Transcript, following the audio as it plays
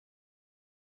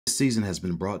season has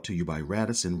been brought to you by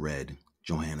Radisson Red,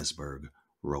 Johannesburg,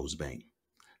 Rosebank.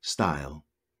 Style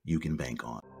you can bank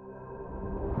on.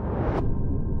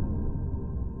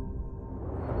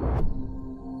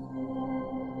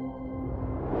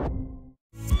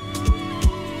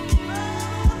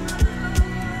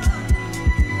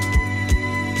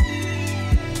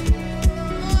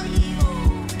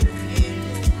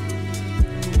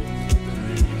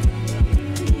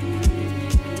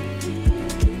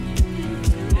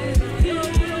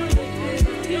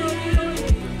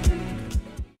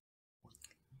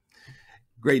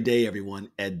 Great day, everyone.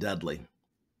 Ed Dudley.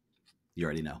 You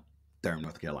already know, Durham,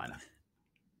 North Carolina.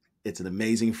 It's an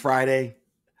amazing Friday.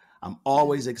 I'm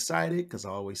always excited because I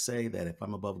always say that if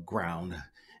I'm above ground,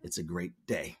 it's a great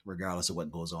day, regardless of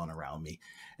what goes on around me.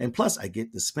 And plus, I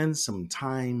get to spend some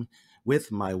time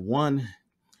with my one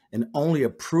and only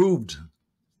approved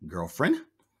girlfriend,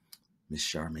 Miss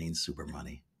Charmaine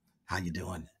Supermoney. How you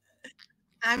doing?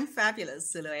 I'm fabulous,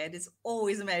 Silhouette. It's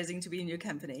always amazing to be in your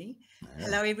company. Yeah.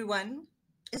 Hello, everyone.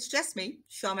 It's just me,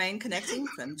 Charmaine, connecting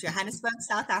from Johannesburg,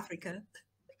 South Africa.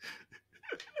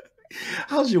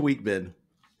 How's your week been?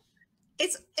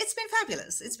 It's been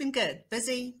fabulous. It's been good.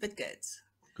 Busy, but good.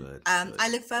 Good. I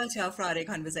look forward to our Friday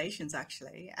conversations,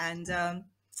 actually. And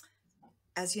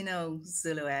as you know,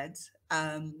 Silhouette,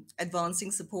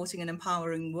 advancing, supporting, and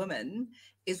empowering women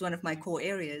is one of my core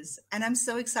areas. And I'm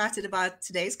so excited about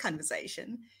today's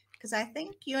conversation because I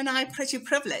think you and I are pretty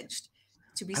privileged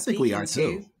to be speaking we are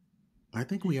too. I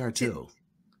think we are too.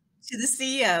 To the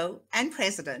CEO and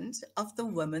president of the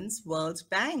Women's World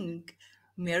Bank,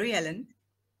 Ellen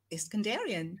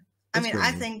Iskenderian.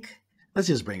 I think... Let's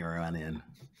just bring her on in.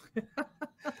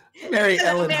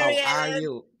 Ellen, how are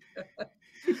you?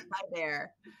 Hi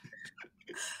there.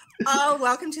 Oh,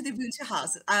 welcome to the Ubuntu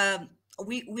House.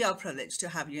 We are privileged to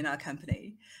have you in our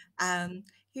company.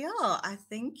 I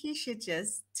think you should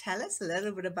just tell us a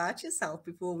little bit about yourself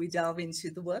before we delve into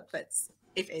the workplace,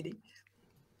 if any.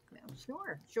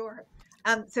 Sure.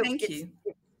 So Thank you.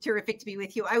 It's terrific to be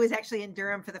with you. I was actually in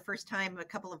Durham for the first time a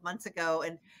couple of months ago,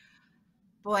 and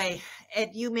boy, Ed,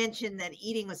 you mentioned that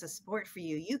eating was a sport for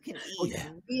you. You can eat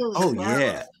really well.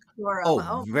 Yeah.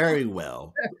 Very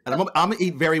well. And I'm gonna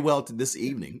eat very well this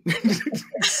evening.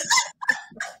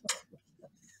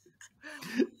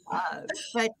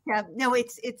 No,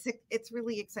 it's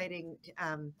really exciting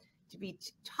to be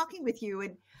talking with you.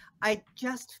 And I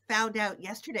just found out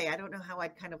yesterday, I don't know how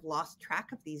I'd kind of lost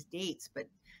track of these dates, but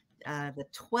the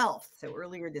 12th, so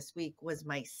earlier this week, was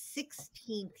my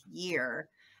 16th year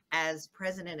as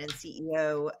president and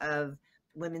CEO of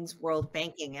Women's World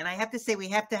Banking. And I have to say, we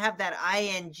have to have that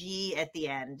ING at the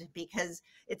end because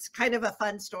it's kind of a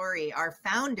fun story. Our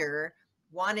founder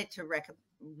wanted to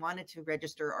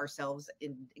register ourselves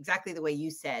in exactly the way you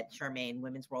said, Charmaine,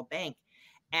 Women's World Bank.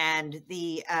 And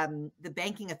the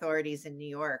banking authorities in New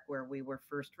York, where we were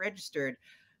first registered,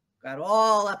 got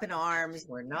all up in arms.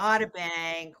 We're not a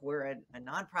bank. We're a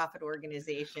nonprofit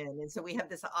organization. And so we have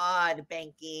this odd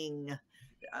banking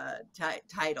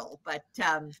title. But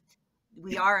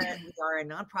we are a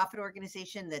nonprofit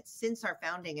organization that since our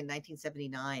founding in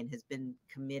 1979 has been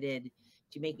committed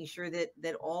to making sure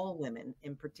that all women,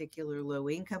 in particular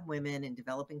low-income women in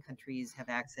developing countries, have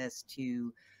access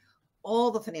to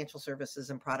all the financial services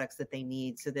and products that they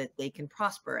need so that they can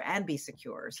prosper and be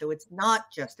secure. So it's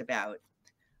not just about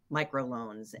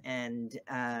microloans and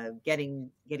getting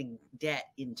debt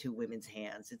into women's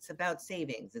hands. It's about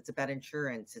savings. It's about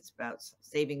insurance. It's about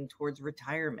saving towards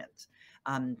retirement.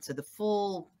 So the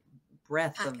full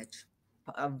breadth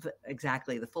of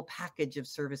exactly the full package of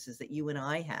services that you and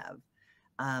I have,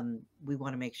 we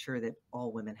want to make sure that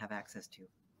all women have access to.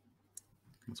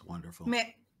 That's wonderful.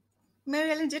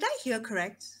 Ellen, did I hear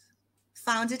correct?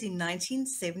 Founded in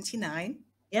 1979.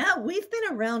 Yeah, we've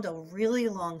been around a really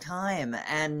long time,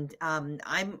 and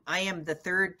I am the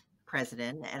third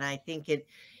president, and I think it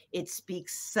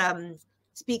speaks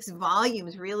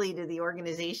volumes really to the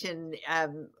organization.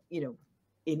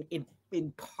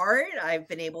 In part, I've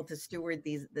been able to steward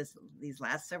these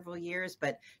last several years,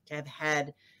 but to have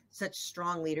had such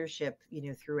strong leadership,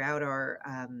 throughout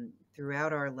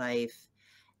our life,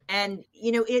 and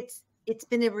it's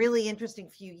been a really interesting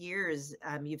few years.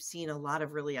 You've seen a lot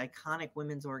of really iconic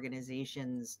women's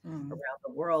organizations around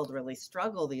the world really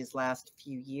struggle these last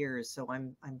few years. So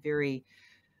I'm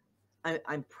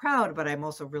proud, but I'm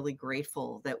also really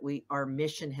grateful that our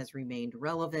mission has remained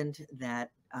relevant,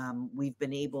 that we've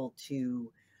been able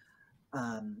to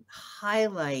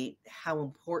highlight how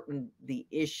important the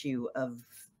issue of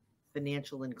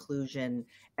financial inclusion,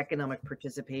 economic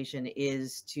participation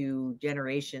is to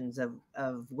generations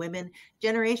of women,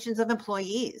 generations of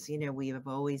employees. You know, we have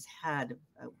always had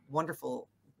a wonderful,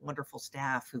 wonderful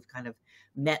staff who've kind of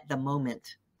met the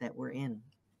moment that we're in.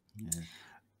 Yeah.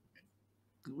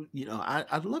 You know,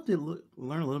 I'd love to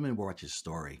learn a little bit more about your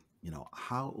story. You know,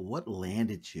 what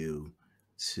landed you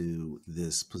to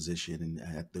this position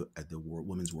at the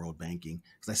Women's World Banking?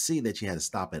 Because I see that you had to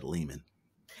stop at Lehman.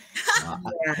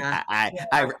 Yeah.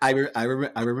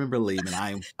 I remember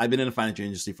Lehman. I've been in the financial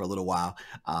industry for a little while,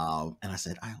 and I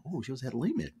said, "Oh, she was at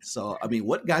Lehman." So, I mean,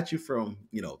 what got you from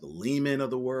the Lehman of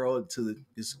the world to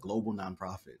this global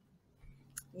nonprofit?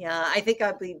 Yeah, I think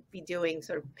I'll be doing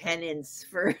sort of penance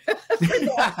for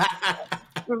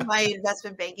for my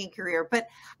investment banking career. But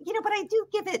but I do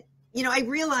give it. I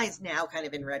realize now, kind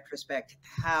of in retrospect,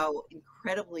 how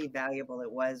incredibly valuable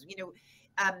it was.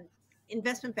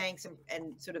 Investment banks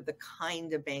and sort of the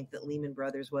kind of bank that Lehman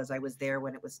Brothers was. I was there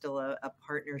when it was still a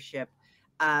partnership.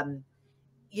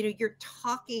 You're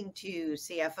talking to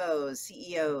CFOs,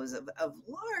 CEOs of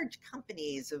large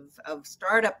companies, of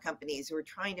startup companies who are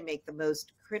trying to make the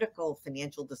most critical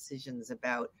financial decisions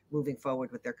about moving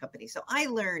forward with their company. So I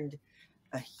learned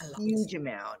a huge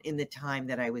amount in the time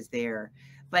that I was there.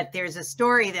 But there's a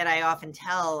story that I often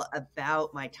tell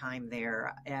about my time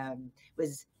there.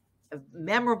 Was a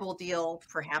memorable deal,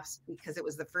 perhaps because it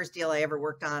was the first deal I ever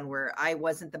worked on where I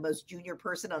wasn't the most junior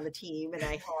person on the team, and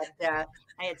I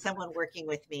had someone working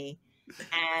with me,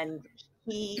 and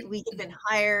we had been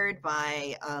hired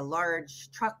by a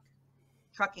large truck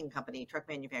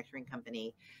manufacturing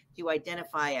company, to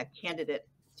identify a candidate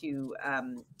to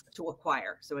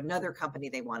acquire. So another company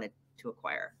they wanted to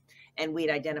acquire, and we'd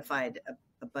identified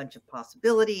a bunch of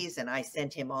possibilities, and I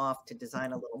sent him off to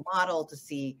design a little model to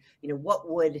see, what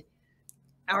would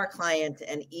our client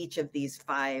and each of these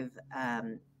 5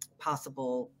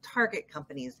 possible target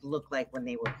companies look like when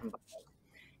they were combined.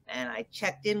 And I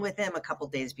checked in with him a couple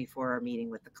days before our meeting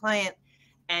with the client,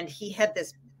 and he had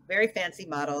this very fancy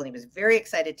model, and he was very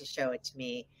excited to show it to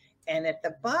me. And at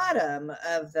the bottom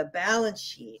of the balance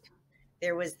sheet,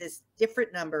 there was this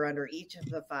different number under each of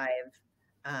the five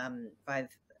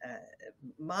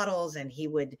models, and he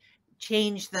would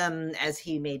change them as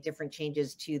he made different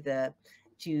changes to the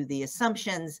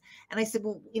assumptions. And I said,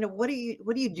 well, what are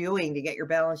you doing to get your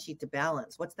balance sheet to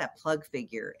balance? What's that plug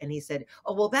figure? And he said,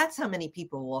 oh, well, that's how many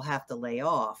people we'll have to lay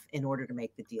off in order to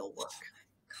make the deal work.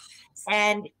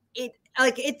 And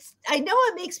I know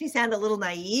it makes me sound a little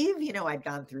naive. I'd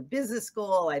gone through business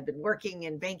school, I'd been working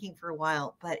in banking for a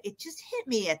while, but it just hit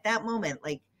me at that moment,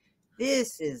 like,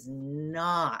 this is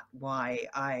not why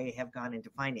I have gone into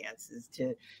finance, is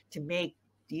to make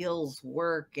deals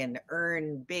work and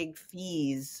earn big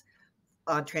fees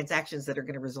on transactions that are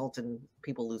going to result in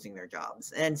people losing their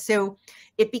jobs. And so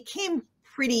it became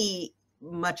pretty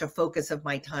much a focus of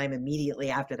my time immediately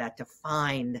after that to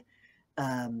find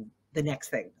the next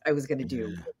thing I was going to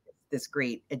do. This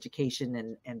great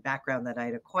education and background that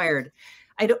I'd acquired.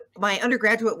 My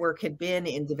undergraduate work had been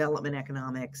in development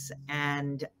economics,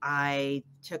 and I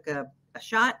took a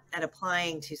shot at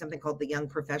applying to something called the Young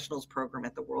Professionals Program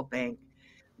at the World Bank,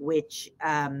 which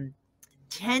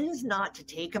tends not to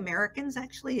take Americans.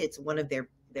 Actually, it's one of their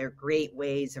great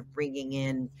ways of bringing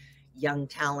in young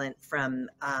talent from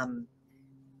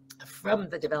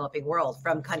the developing world,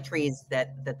 from countries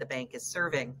that the bank is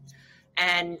serving.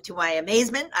 And to my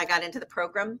amazement, I got into the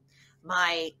program.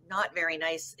 My not very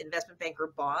nice investment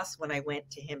banker boss, when I went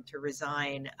to him to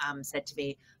resign, said to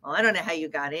me, well, I don't know how you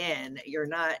got in. You're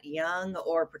not young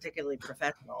or particularly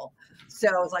professional. So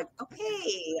I was like,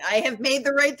 okay, I have made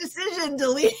the right decision to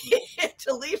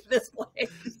leave this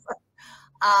place.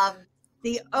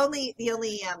 The only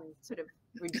sort of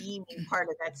redeeming part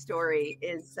of that story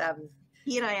is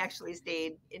he and I actually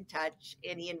stayed in touch,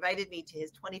 and he invited me to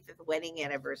his 25th wedding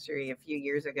anniversary a few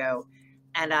years ago.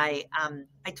 And I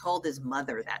told his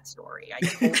mother that story.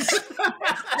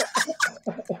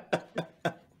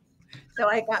 So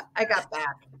I got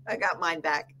mine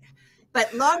back.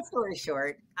 But long story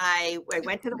short, I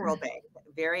went to the World Bank,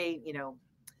 very,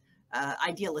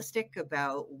 idealistic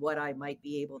about what I might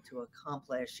be able to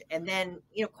accomplish. And then,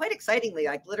 quite excitingly,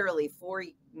 like literally 4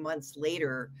 months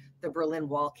later, the Berlin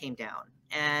Wall came down,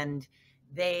 and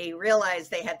they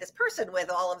realized they had this person with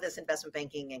all of this investment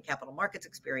banking and capital markets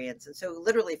experience. And so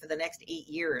literally for the next 8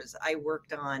 years, I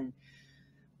worked on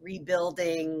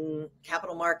rebuilding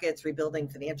capital markets, rebuilding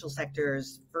financial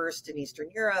sectors, first in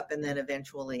Eastern Europe, and then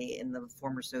eventually in the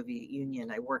former Soviet Union.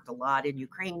 I worked a lot in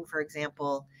Ukraine, for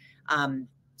example,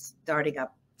 starting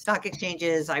up stock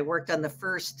exchanges. I worked on the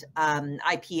first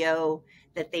IPO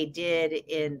that they did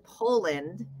in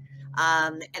Poland.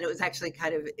 And it was actually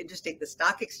kind of interesting. The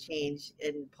stock exchange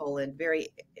in Poland very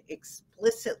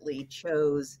explicitly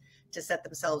chose to set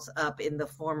themselves up in the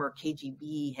former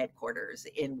KGB headquarters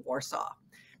in Warsaw,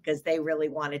 because they really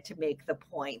wanted to make the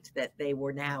point that they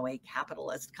were now a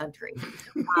capitalist country.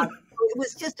 It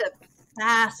was just a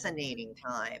fascinating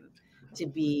time to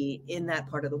be in that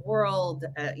part of the world.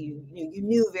 You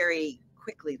knew very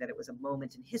quickly that it was a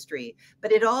moment in history,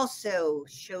 but it also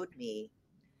showed me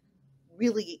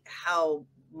really how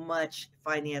much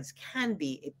finance can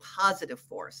be a positive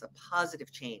force, a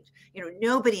positive change.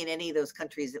 Nobody in any of those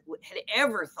countries had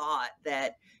ever thought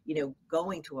that,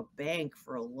 going to a bank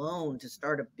for a loan to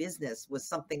start a business was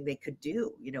something they could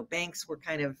do. Banks were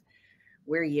kind of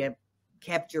where you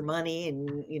kept your money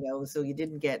and, so you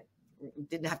didn't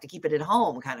have to keep it at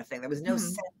home kind of thing. There was no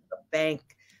sense of a bank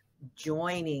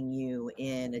joining you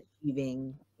in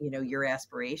achieving, your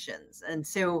aspirations. And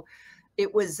so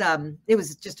it was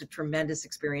just a tremendous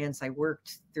experience. I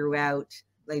worked throughout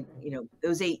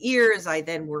those 8 years. I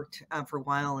then worked for a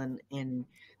while in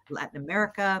Latin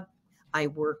America. I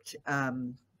worked I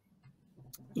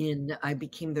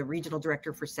became the regional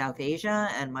director for South Asia,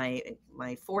 and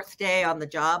my fourth day on the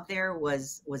job there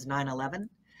was 9/11.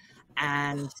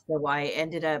 And so I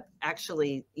ended up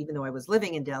actually, even though I was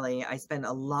living in Delhi, I spent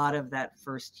a lot of that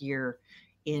first year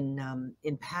in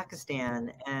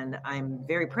Pakistan. And I'm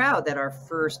very proud that our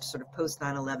first sort of post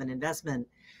 9/11 investment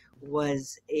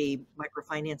was a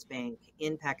microfinance bank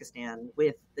in Pakistan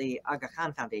with the Aga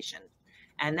Khan Foundation.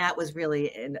 And that was really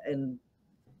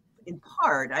in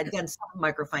part, I'd done some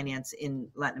microfinance in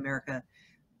Latin America,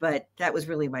 but that was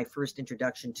really my first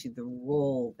introduction to the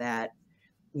role that,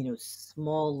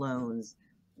 small loans,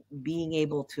 being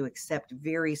able to accept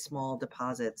very small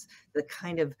deposits, the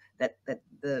kind of that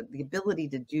the ability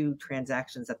to do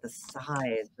transactions at the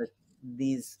size that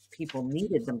these people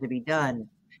needed them to be done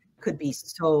could be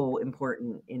so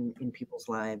important in people's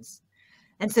lives.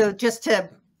 And so just to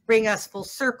bring us full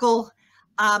circle,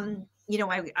 I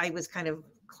was kind of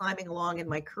climbing along in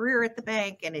my career at the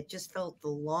bank, and it just felt the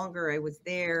longer I was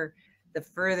there, the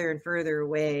further and further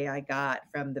away I got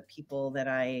from the people that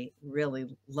I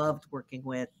really loved working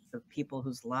with, the people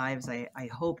whose lives I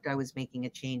hoped I was making a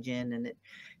change in. And it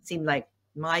seemed like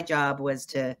my job was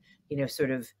to,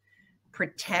 sort of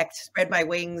spread my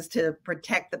wings to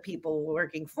protect the people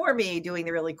working for me, doing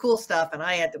the really cool stuff. And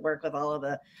I had to work with all of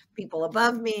the people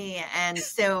above me. And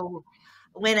so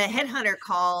when a headhunter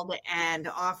called and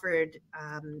offered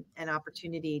an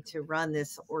opportunity to run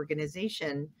this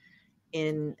organization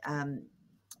in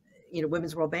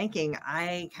Women's World Banking,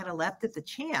 I kind of leapt at the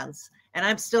chance. And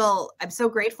I'm so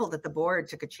grateful that the board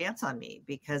took a chance on me,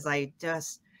 because I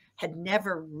just had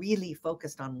never really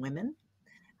focused on women.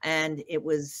 And it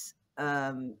was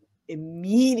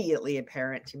immediately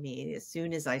apparent to me as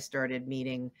soon as I started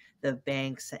meeting the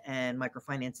banks and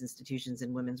microfinance institutions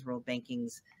in Women's World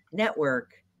Banking's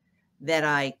network that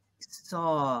I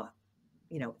saw,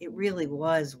 it really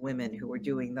was women who were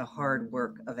doing the hard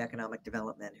work of economic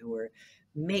development, who were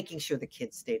making sure the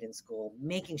kids stayed in school,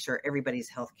 making sure everybody's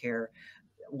health care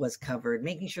was covered,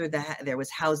 making sure that there was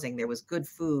housing, there was good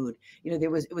food. It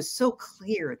was so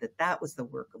clear that was the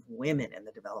work of women in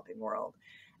the developing world.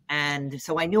 And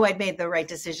so I knew I'd made the right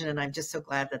decision, and I'm just so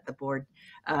glad that the board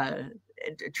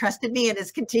trusted me and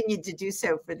has continued to do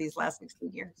so for these last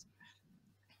 16 years.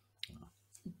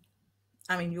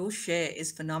 I mean, your share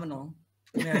is phenomenal,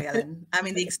 Mary Ellen. I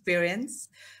mean, the experience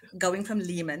going from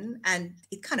Lehman, and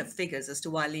it kind of figures as to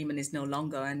why Lehman is no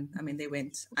longer. And I mean, they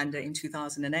went under in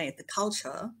 2008. The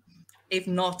culture, if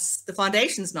not, the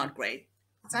foundation's not great.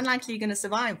 It's unlikely you're going to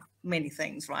survive many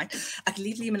things, right? I can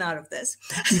leave Lehman out of this.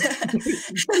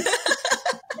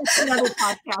 Another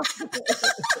podcast.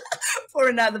 For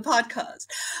another podcast.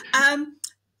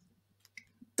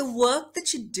 The work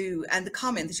that you do and the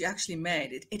comment that you actually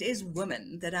made, it is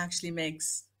women that actually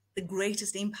makes the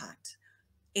greatest impact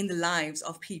in the lives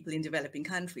of people in developing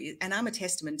countries. And I'm a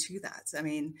testament to that. I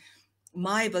mean,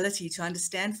 my ability to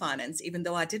understand finance, even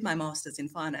though I did my master's in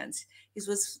finance,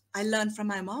 I learned from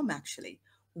my mom, actually,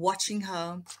 watching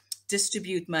her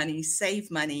distribute money,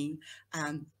 save money,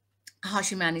 how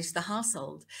she managed the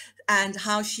household, and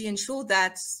how she ensured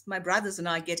that my brothers and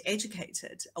I get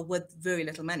educated with very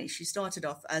little money. She started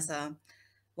off as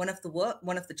one of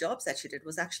the jobs that she did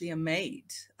was actually a maid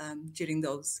during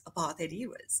those apartheid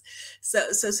eras.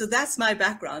 So that's my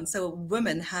background. So a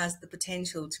woman has the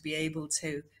potential to be able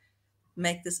to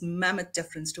make this mammoth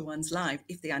difference to one's life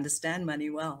if they understand money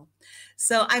well.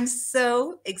 So I'm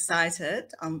so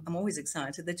excited. I'm always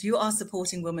excited that you are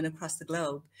supporting women across the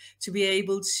globe to be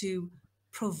able to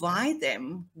provide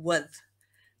them with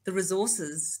the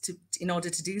resources in order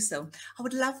to do so. I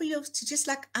would love for you to just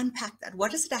like unpack that.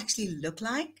 What does it actually look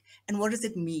like, and what does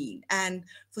it mean? And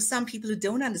for some people who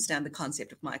don't understand the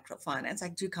concept of microfinance, I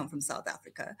do come from South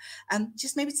Africa,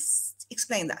 just maybe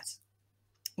explain that.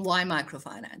 Why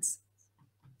microfinance?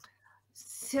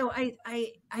 So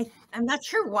I'm not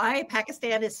sure why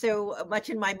Pakistan is so much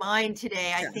in my mind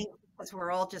today. I think because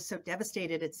we're all just so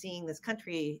devastated at seeing this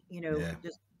country,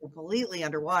 just completely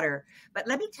underwater. But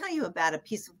let me tell you about a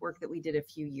piece of work that we did a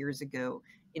few years ago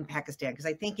in Pakistan, because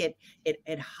I think it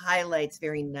highlights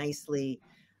very nicely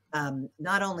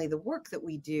not only the work that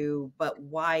we do, but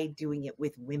why doing it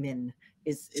with women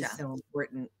is so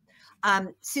important.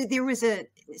 So there was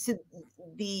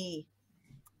the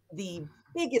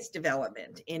biggest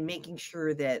development in making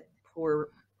sure that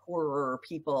poorer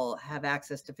people have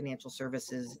access to financial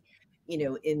services,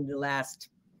 in the last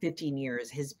 15 years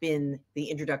has been the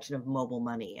introduction of mobile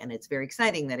money. And it's very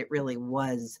exciting that it really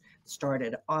was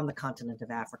started on the continent of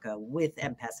Africa with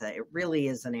M-Pesa. It really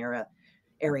is an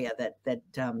area that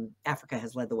Africa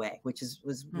has led the way, which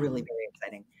was really very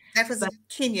exciting. That was a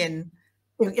Kenyan.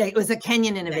 It was a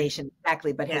Kenyan innovation,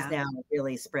 exactly, but has now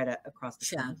really spread across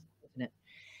the continent.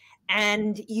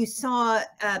 And you saw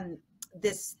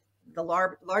the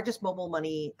largest mobile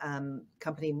money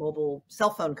company, mobile cell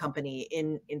phone company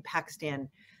in Pakistan,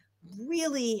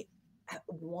 really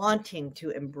wanting to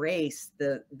embrace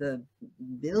the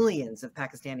millions of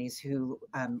Pakistanis who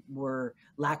were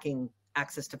lacking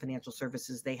access to financial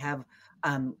services. They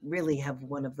really have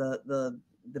one of the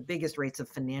biggest rates of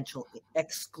financial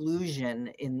exclusion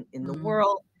in the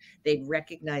world. They'd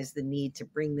recognize the need to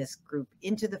bring this group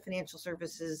into the financial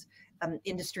services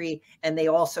industry, and they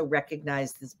also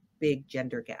recognize this big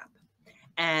gender gap.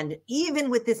 And even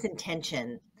with this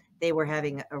intention, they were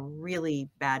having a really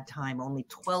bad time. Only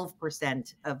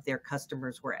 12% of their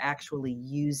customers were actually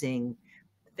using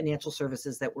financial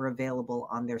services that were available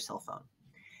on their cell phone.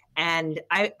 And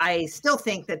I still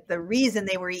think that the reason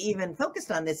they were even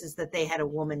focused on this is that they had a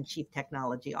woman chief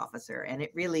technology officer. And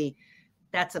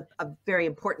that's a very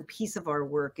important piece of our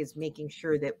work, is making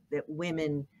sure that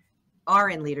women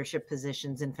are in leadership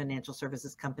positions in financial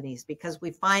services companies, because we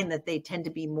find that they tend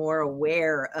to be more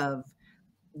aware of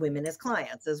women as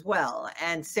clients as well.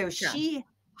 And so she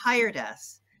hired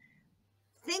us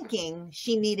thinking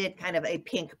she needed kind of a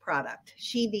pink product.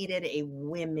 She needed a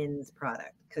women's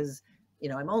product because,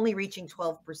 I'm only reaching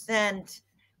 12%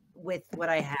 with what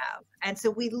I have. And so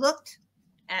we looked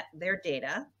at their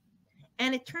data,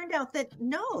 and it turned out that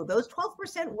no, those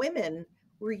 12% women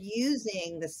were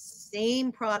using the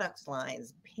same product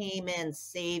lines, payments,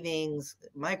 savings,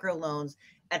 microloans,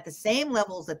 at the same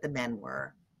levels that the men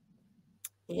were,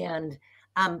 and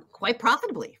quite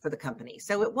profitably for the company.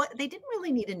 So they didn't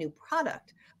really need a new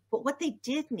product, but what they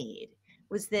did need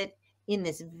was that in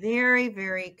this very,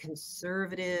 very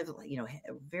conservative,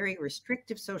 very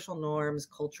restrictive social norms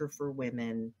culture for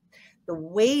women, the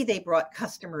way they brought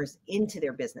customers into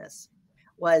their business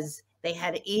was they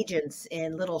had agents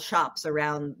in little shops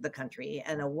around the country,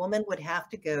 and a woman would have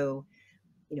to go,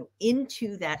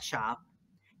 into that shop.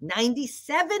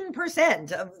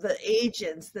 97% of the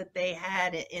agents that they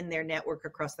had in their network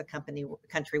across the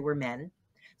country were men.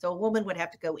 So a woman would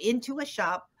have to go into a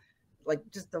shop, like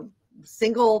just a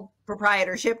single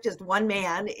proprietorship, just one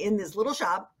man in this little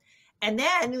shop. And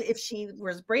then if she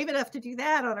was brave enough to do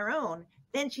that on her own,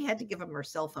 then she had to give them her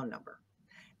cell phone number.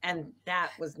 And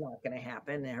that was not going to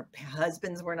happen. Her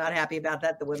husbands were not happy about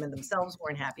that. The women themselves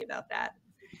weren't happy about that.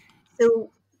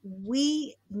 So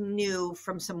we knew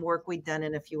from some work we'd done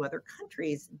in a few other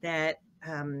countries that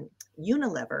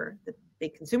Unilever, the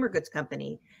big consumer goods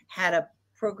company, had a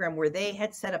program where they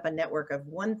had set up a network of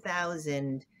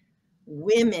 1,000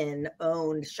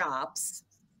 women-owned shops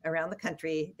around the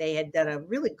country. They had done a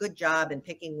really good job in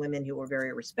picking women who were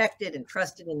very respected and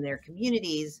trusted in their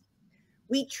communities.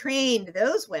 We trained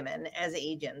those women as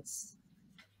agents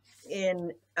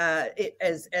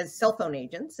as cell phone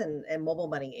agents and mobile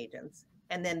money agents.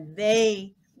 And then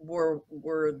they were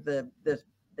the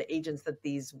agents that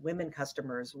these women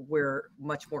customers were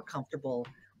much more comfortable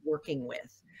working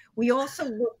with. We also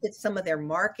looked at some of their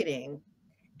marketing,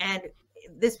 and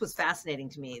this was fascinating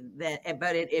to me.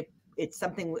 But it's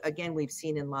something, again, we've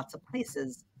seen in lots of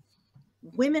places.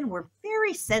 Women were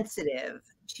very sensitive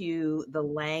to the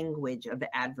language of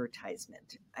the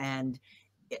advertisement, and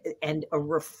a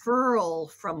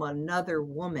referral from another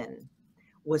woman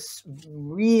was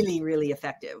really, really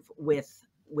effective with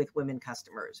women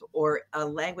customers, or a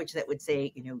language that would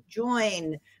say,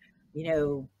 join,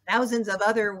 thousands of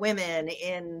other women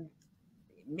in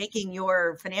making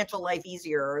your financial life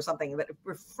easier or something, but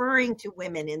referring to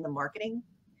women in the marketing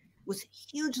was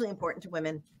hugely important to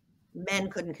women. Men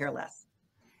couldn't care less.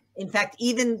 In fact,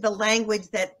 even the language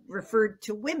that referred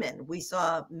to women, we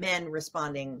saw men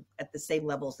responding at the same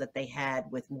levels that they had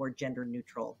with more gender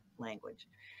neutral language.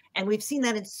 And we've seen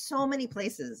that in so many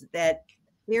places, that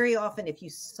very often, if you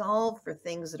solve for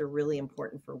things that are really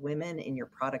important for women in your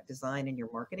product design and your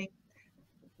marketing,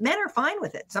 men are fine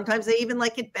with it. Sometimes they even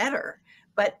like it better,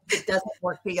 but it doesn't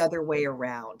work the other way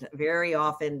around. Very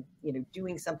often, you know,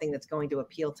 doing something that's going to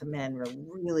appeal to men will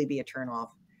really be a turnoff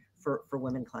for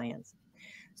women clients.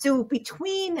 So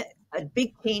between a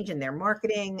big change in their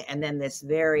marketing and then this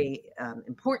very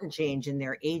important change in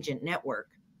their agent network,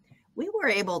 we were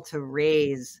able to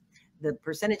raise the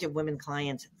percentage of women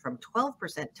clients from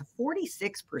 12% to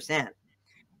 46%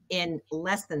 in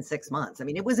less than 6 months. I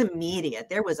mean, it was immediate.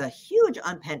 There was a huge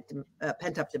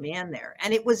pent up demand there.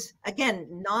 And it was, again,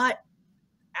 not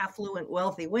affluent,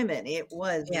 wealthy women. It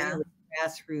was really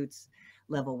grassroots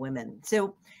level women.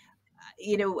 So,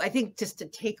 you know, I think just to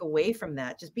take away from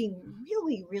that, just being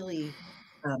really, really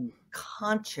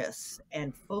conscious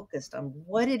and focused on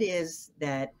what it is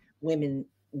that women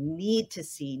need to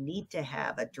see, need to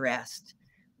have addressed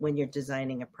when you're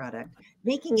designing a product,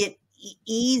 making it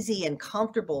easy and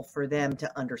comfortable for them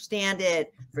to understand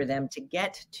it, for them to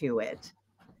get to it.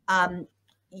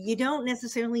 You don't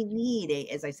necessarily need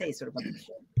as I say, sort of a pink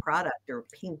product or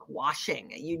pink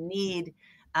washing. You need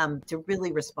to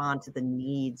really respond to the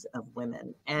needs of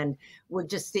women. And we're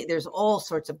just, there's all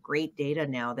sorts of great data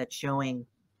now that's showing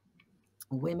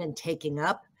women taking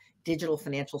up digital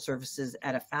financial services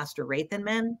at a faster rate than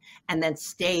men, and then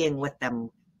staying with them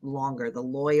longer, the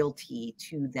loyalty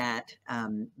to that,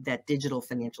 that digital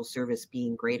financial service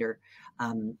being greater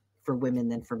for women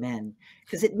than for men,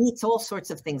 because it meets all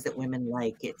sorts of things that women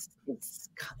like.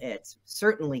 It's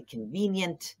certainly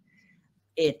convenient,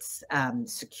 it's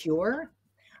secure,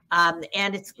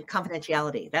 and it's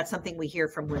confidentiality. That's something we hear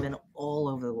from women all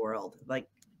over the world. Like,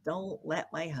 don't let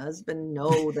my husband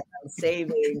know that I'm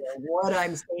saving or what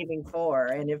I'm saving for.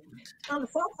 And if on the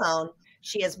cell phone,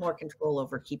 she has more control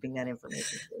over keeping that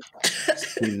information.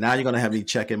 Now you're going to have me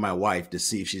checking my wife to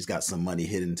see if she's got some money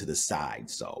hidden to the side.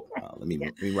 So let me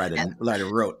write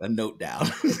a note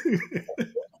down.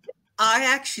 I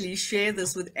actually share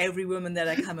this with every woman that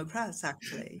I come across,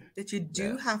 actually, that you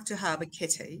do have to have a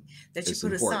kitty that you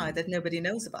put aside that nobody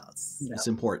knows about. It's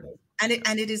important. And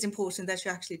it is important that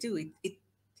you actually do it.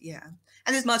 Yeah.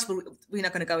 And there's multiple, we're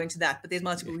not going to go into that, but there's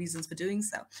multiple reasons for doing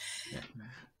so. Yeah.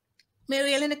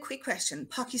 Mary Ellen, a quick question.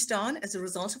 Pakistan, as a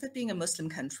result of it being a Muslim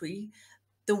country,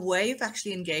 the way of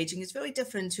actually engaging is very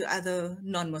different to other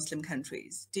non-Muslim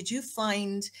countries. Did you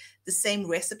find the same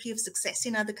recipe of success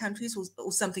in other countries,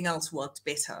 or something else worked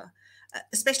better,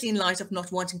 especially in light of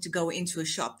not wanting to go into a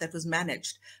shop that was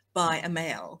managed by a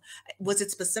male? Was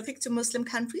it specific to Muslim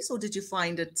countries, or did you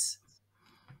find it...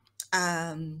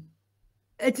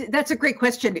 That's a great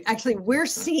question. Actually, we're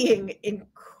seeing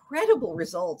incredible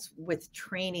results with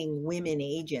training women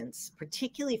agents,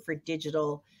 particularly for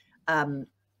digital,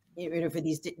 you know, for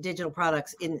these digital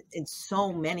products in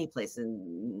so many places,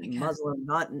 Muslim,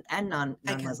 and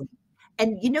non-Muslim.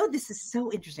 And you know, this is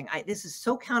so interesting. This is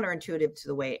so counterintuitive to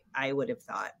the way I would have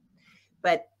thought.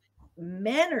 But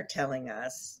men are telling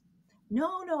us,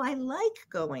 no, I like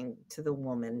going to the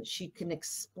woman. She can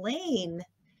explain,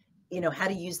 you know, how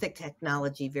to use the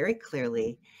technology very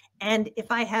clearly. And if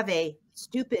I have a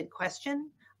stupid question,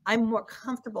 I'm more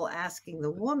comfortable asking the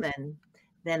woman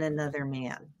than another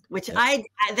man, which I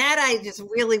just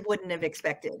really wouldn't have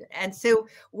expected. And so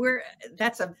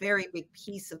that's a very big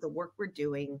piece of the work we're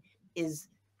doing, is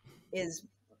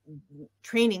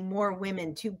training more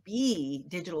women to be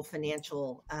digital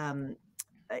financial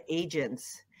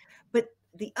agents. But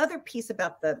the other piece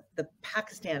about the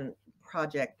Pakistan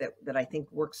project that I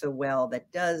think works so well,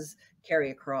 that does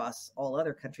carry across all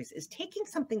other countries, is taking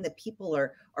something that people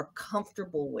are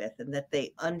comfortable with and that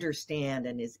they understand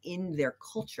and is in their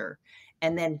culture,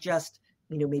 and then just,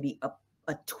 you know, maybe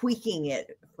tweaking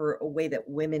it for a way that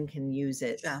women can use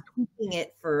it, tweaking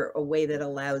it for a way that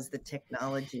allows the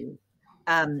technology.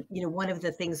 You know, one of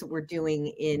the things that we're doing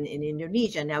in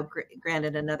Indonesia now,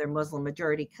 granted another Muslim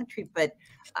majority country, but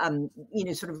you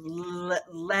know, sort of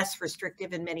less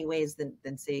restrictive in many ways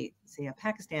than say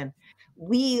Pakistan.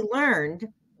 We learned,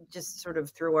 just sort of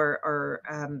through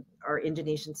our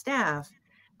Indonesian staff,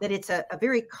 that it's a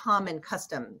very common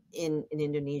custom in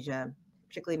Indonesia,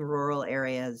 particularly in rural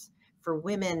areas, for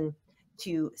women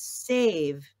to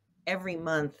save every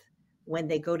month when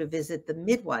they go to visit the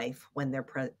midwife when they're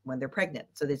pregnant.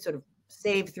 So they sort of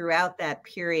save throughout that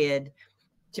period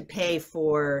to pay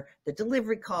for the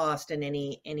delivery cost and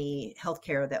any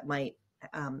healthcare that might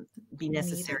be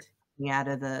necessary out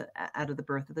of the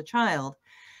birth of the child.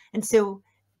 And so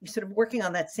sort of working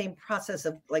on that same process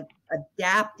of like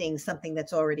adapting something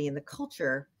that's already in the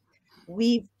culture,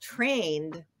 we've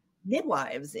trained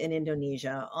midwives in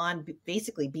Indonesia on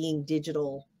basically being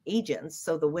digital agents.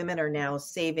 So the women are now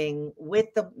saving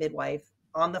with the midwife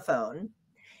on the phone,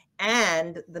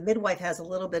 and the midwife has a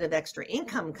little bit of extra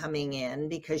income coming in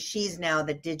because she's now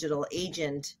the digital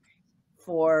agent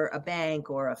for a bank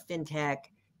or a fintech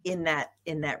in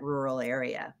that rural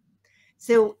area.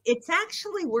 So it's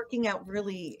actually working out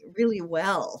really, really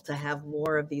well to have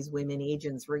more of these women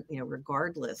agents,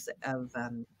 regardless of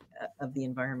the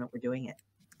environment we're doing it.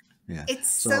 Yeah. It's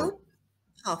so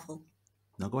powerful.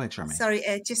 No, go ahead, Charmaine. Sorry,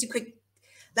 just a quick,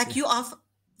 like you are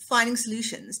finding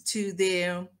solutions to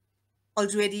their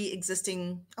already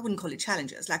existing, I wouldn't call it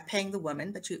challenges, like paying the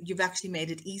woman, but you've actually made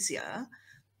it easier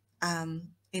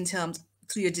in terms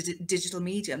through your digital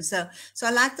medium. So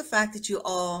I like the fact that your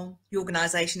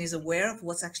organization is aware of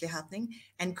what's actually happening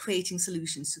and creating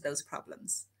solutions to those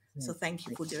problems. So thank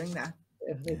you for doing that.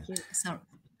 Thank you.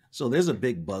 So there's a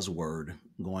big buzzword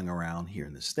going around here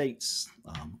in the States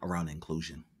around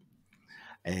inclusion.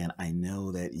 And I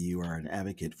know that you are an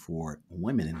advocate for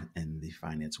women in the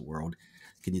finance world.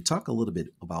 Can you talk a little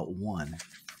bit about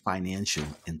financial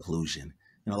inclusion?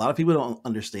 A lot of people don't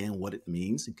understand what it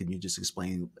means. And can you just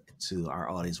explain to our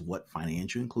audience what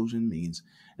financial inclusion means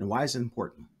and why it's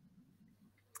important?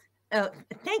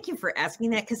 Thank you for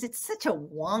asking that, because it's such a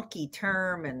wonky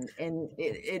term, and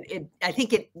it I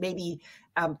think it maybe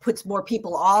puts more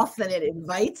people off than it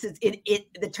invites.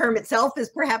 The term itself is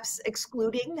perhaps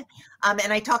excluding,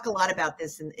 and I talk a lot about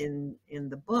this in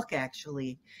the book,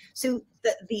 actually. So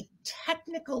the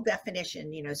technical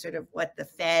definition, sort of what the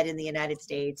Fed in the United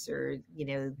States or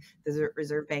the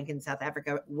Reserve Bank in South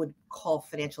Africa would call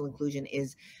financial inclusion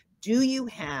is: do you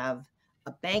have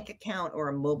a bank account or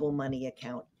a mobile money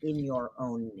account in your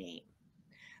own name?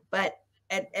 But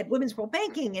at Women's World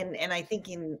Banking, and I think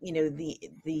in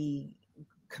the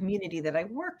community that I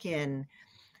work in,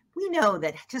 we know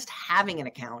that just having an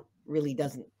account really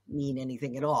doesn't mean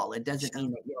anything at all. It doesn't mean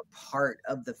that you're part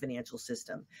of the financial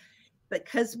system,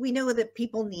 because we know that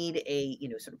people need a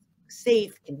sort of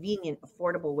safe, convenient,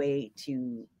 affordable way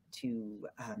to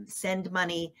send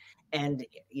money. And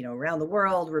around the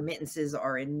world, remittances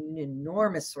are an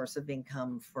enormous source of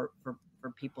income for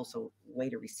people. So way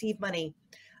to receive money,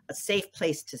 a safe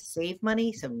place to save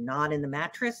money, so not in the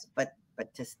mattress, but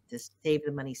to save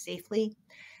the money safely.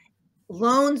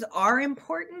 Loans are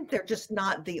important. They're just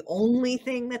not the only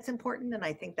thing that's important, and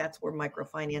I think that's where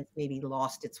microfinance maybe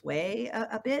lost its way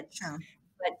a bit. Sure.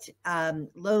 But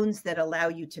loans that allow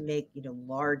you to make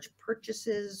large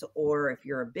purchases, or if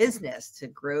you're a business, to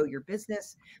grow your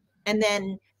business. And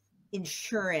then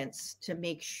insurance to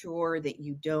make sure that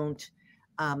you don't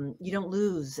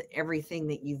lose everything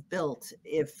that you've built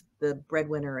if the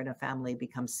breadwinner in a family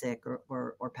becomes sick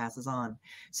or passes on.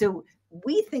 So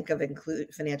we think of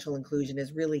financial inclusion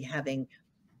as really having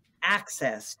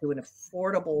access to an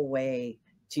affordable way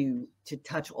to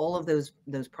touch all of those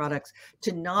products,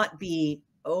 to not be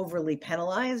overly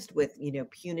penalized with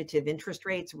punitive interest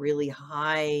rates, really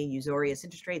high usurious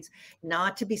interest rates,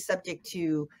 not to be subject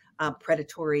to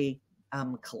predatory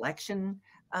collection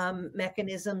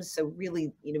mechanisms. So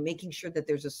really, making sure that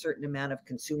there's a certain amount of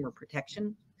consumer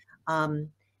protection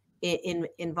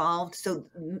involved. So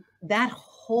that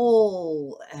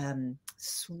whole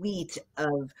suite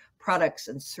of products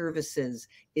and services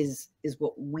is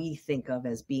what we think of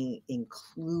as being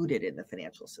included in the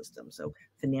financial system. So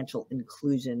financial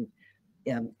inclusion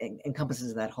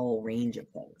encompasses that whole range of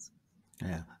things.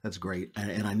 Yeah, that's great.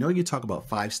 And I know you talk about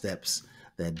 5 steps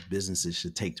that businesses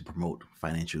should take to promote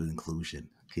financial inclusion.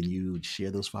 Can you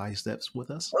share those 5 steps with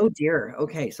us? Oh dear.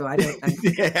 Okay, so I don't.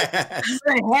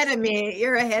 You're ahead of me.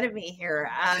 You're ahead of me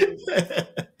here. I'm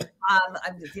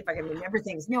to see if I can remember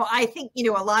things. No, I think a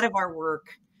lot of our work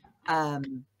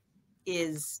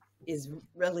is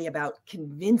really about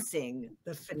convincing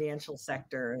the financial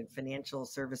sector and financial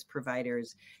service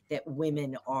providers that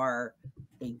women are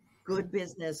a good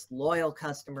business, loyal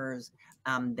customers,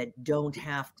 that don't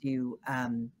have to,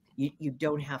 you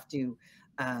don't have to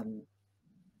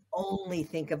only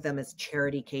think of them as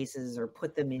charity cases or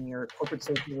put them in your corporate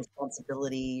social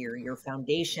responsibility or your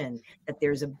foundation, that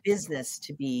there's a business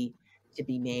to be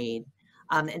made.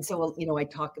 And so, I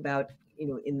talk about,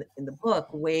 in the book,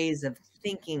 ways of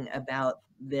thinking about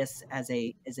this as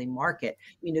a market.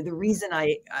 The reason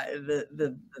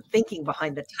the thinking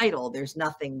behind the title, "There's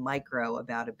Nothing Micro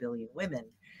About a Billion Women."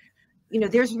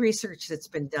 There's research that's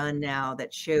been done now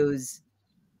that shows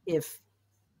if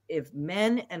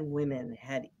men and women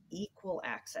had equal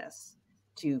access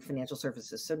to financial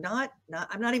services. So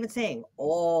I'm not even saying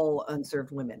all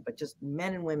unserved women, but just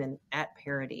men and women at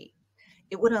parity.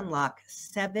 It would unlock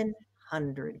 $700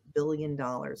 billion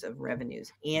of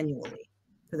revenues annually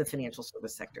for the financial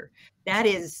service sector. That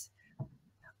is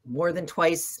more than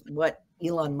twice what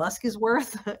Elon Musk is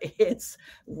worth. It's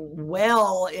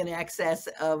well in excess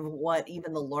of what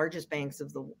even the largest banks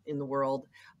in the world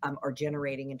are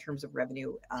generating in terms of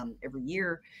revenue every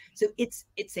year. So it's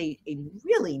a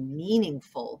really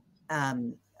meaningful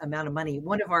amount of money.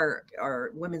 One of our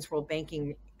Women's World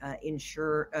Banking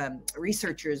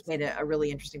researchers made a really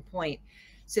interesting point.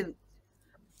 So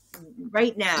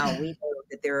right now we know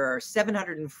that there are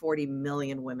 740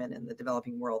 million women in the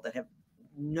developing world that have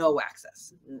no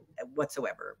access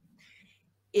whatsoever.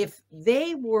 If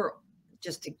they were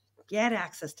just to get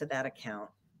access to that account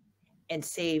and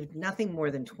saved nothing more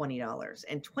than $20,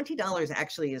 and $20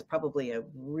 actually is probably a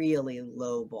really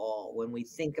low ball when we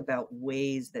think about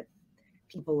ways that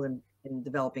people in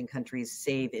developing countries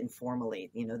save informally.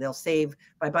 They'll save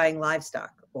by buying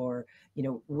livestock, or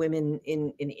women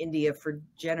in India for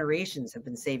generations have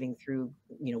been saving through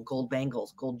gold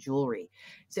bangles, gold jewelry.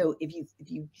 So if you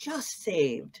just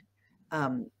saved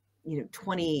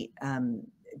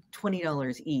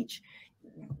 $20 each,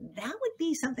 that would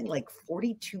be something like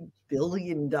 $42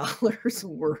 billion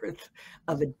worth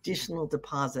of additional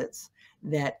deposits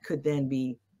that could then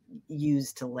be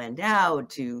used to lend out,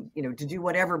 to do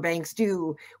whatever banks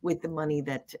do with the money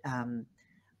that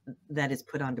is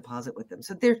put on deposit with them.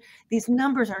 So these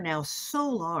numbers are now so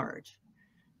large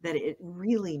that it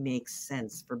really makes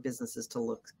sense for businesses to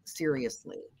look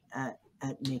seriously at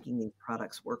making these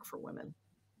products work for women.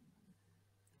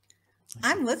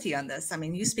 I'm with you on this. I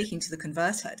mean, you speaking to the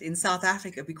converted. In South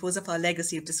Africa, because of our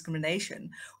legacy of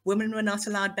discrimination, women were not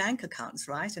allowed bank accounts,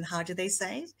 right? And how do they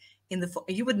save?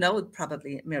 You would know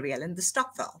probably, Mary Ellen, the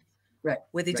stokvel, right?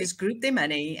 Where they just group their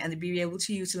money and they'd be able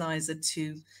to utilize it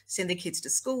to send their kids to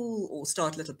school or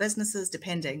start little businesses,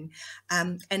 depending.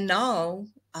 And now,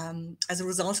 as a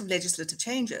result of legislative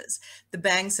changes, the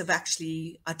banks are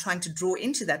trying to draw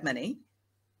into that money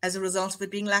as a result of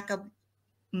it being like a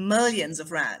millions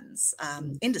of rands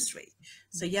industry.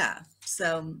 So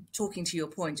talking to your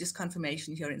point, just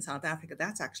confirmation here in South Africa,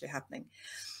 that's actually happening.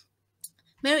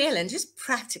 Mary Ellen, just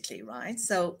practically, right?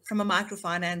 So from a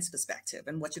microfinance perspective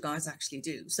and what you guys actually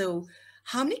do. So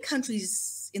how many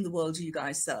countries in the world do you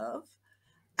guys serve?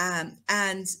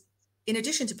 And in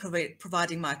addition to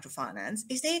providing microfinance,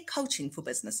 is there coaching for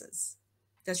businesses?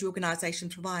 Does your organization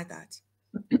provide that?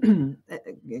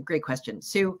 Great question.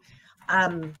 So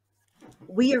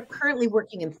we are currently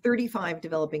working in 35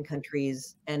 developing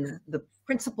countries, and the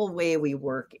principal way we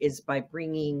work is by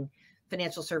bringing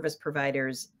financial service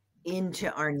providers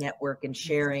into our network and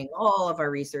sharing all of our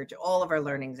research, all of our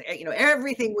learnings,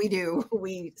 everything we do,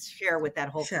 we share with that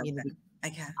whole community.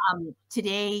 Okay.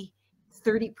 Today,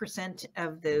 30%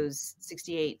 of those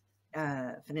 68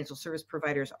 financial service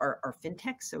providers are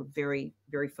fintechs, so very,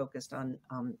 very focused on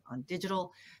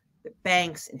digital.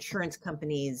 Banks, insurance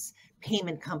companies,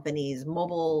 payment companies,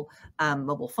 mobile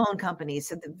phone companies.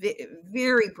 So the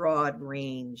very broad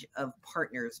range of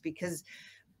partners, because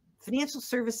financial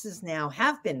services now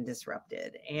have been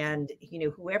disrupted, and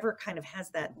whoever kind of has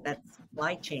that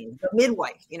supply chain, the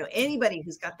midwife, anybody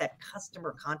who's got that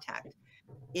customer contact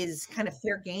is kind of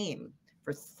fair game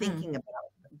for thinking about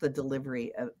the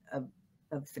delivery of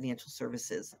financial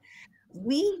services.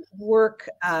 We work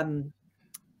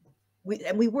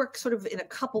we work sort of in a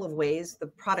couple of ways. The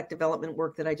product development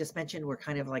work that I just mentioned, we're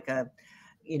kind of like I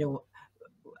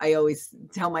always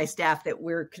tell my staff that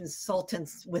we're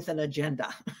consultants with an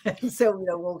agenda. So,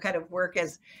 we'll kind of work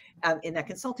as in that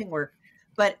consulting work.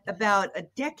 But about a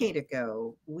decade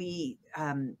ago, we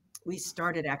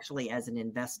started actually as an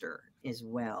investor as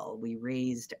well. We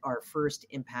raised our first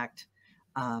impact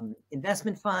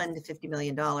investment fund, $50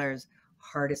 million,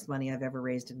 hardest money I've ever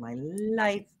raised in my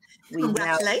life.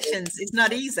 Congratulations. It's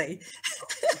not easy.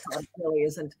 It really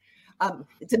isn't.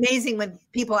 It's amazing when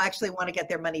people actually want to get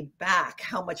their money back,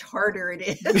 how much harder it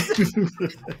is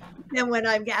than when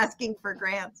I'm asking for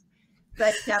grants.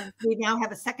 But we now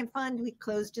have a second fund. We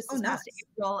closed just this past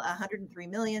April, 103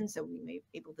 million. So we may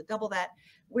be able to double that,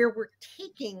 where we're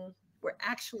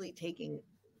actually taking,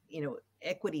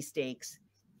 equity stakes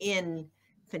in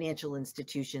financial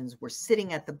institutions. We're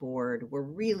sitting at the board. We're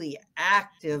really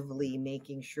actively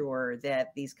making sure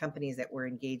that these companies that we're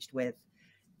engaged with,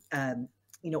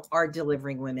 are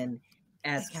delivering women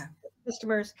as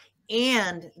customers,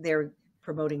 and they're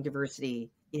promoting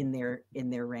diversity in their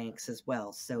ranks as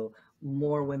well. So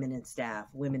more women in staff,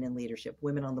 women in leadership,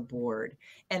 women on the board.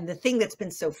 And the thing that's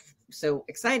been so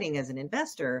exciting as an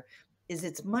investor is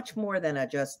it's much more than a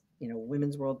just,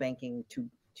 women's world banking to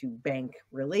bank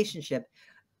relationship.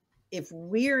 If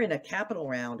we're in a capital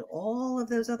round, all of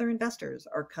those other investors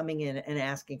are coming in and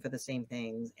asking for the same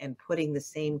things and putting the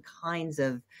same kinds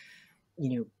of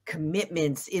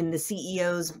commitments in the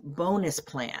CEO's bonus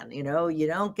plan. You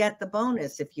don't get the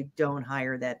bonus if you don't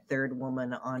hire that third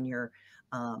woman on your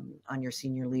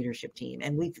senior leadership team.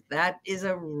 And that is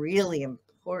a really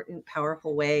important,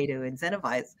 powerful way to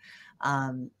incentivize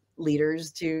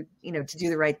leaders to do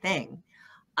the right thing.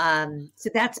 So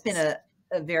that's been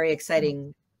a very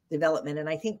exciting development. And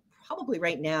I think probably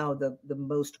right now, the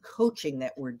most coaching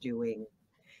that we're doing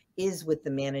is with the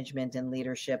management and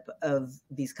leadership of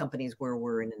these companies where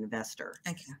we're an investor.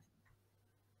 Thank you.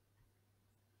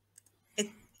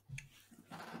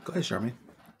 Go ahead, Charmaine.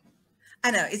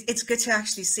 I know it's good to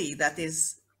actually see that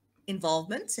there's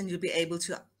involvement, and you'll be able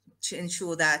to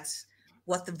ensure that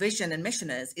what the vision and mission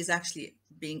is actually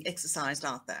being exercised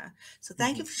out there. So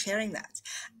thank you for sharing that.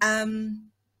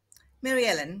 Mary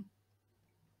Ellen,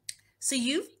 so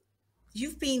you've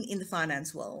been in the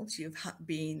finance world, you've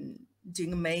been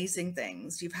doing amazing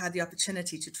things, you've had the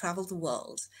opportunity to travel the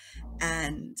world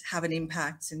and have an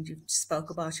impact, and you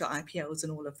spoke about your IPOs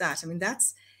and all of that. I mean,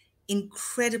 that's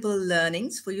incredible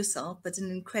learnings for yourself, but an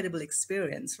incredible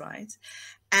experience, right?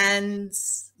 And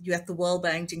you're at the World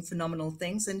Bank doing phenomenal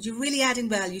things, and you're really adding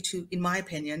value to, in my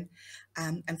opinion,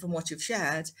 and from what you've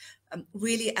shared,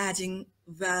 really adding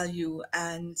value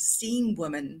and seeing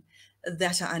women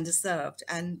that are underserved.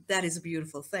 And that is a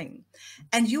beautiful thing.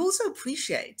 And you also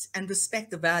appreciate and respect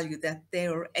the value that they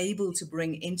are able to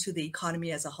bring into the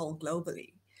economy as a whole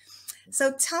globally.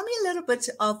 So tell me a little bit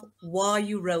of why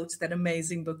you wrote that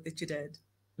amazing book that you did.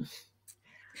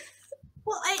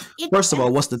 Well, first of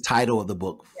all, what's the title of the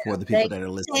book for the people that are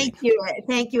listening?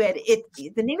 Thank you, Ed.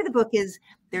 The name of the book is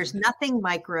 "There's Nothing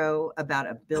Micro About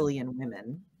a Billion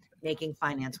Women Making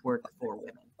Finance Work for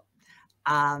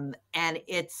Women," and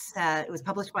it was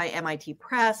published by MIT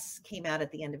Press. Came out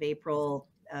at the end of April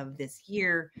of this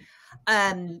year.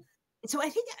 So I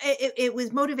think it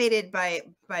was motivated by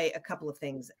a couple of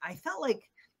things. I felt like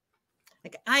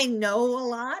I know a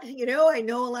lot, I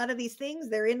know a lot of these things.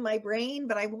 They're in my brain,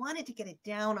 but I wanted to get it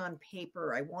down on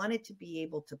paper. I wanted to be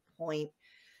able to point,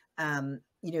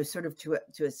 sort of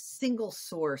to a single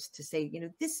source to say,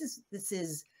 this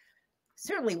is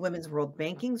certainly women's world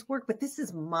banking's work, but this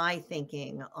is my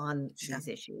thinking on these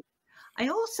issues. I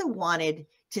also wanted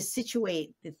to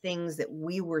situate the things that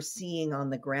we were seeing on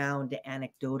the ground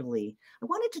anecdotally. I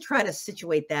wanted to try to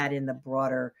situate that in the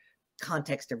broader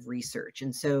context of research.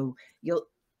 And so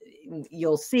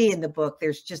you'll see in the book,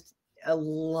 there's just a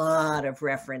lot of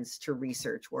reference to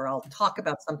research where I'll talk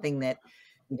about something that,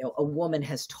 a woman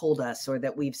has told us or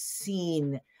that we've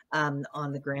seen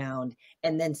on the ground,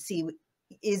 and then see,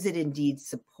 is it indeed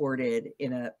supported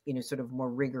in a, sort of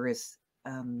more rigorous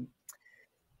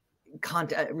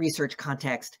research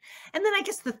context. And then I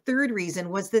guess the third reason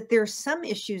was that there's some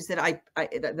issues that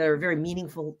that are very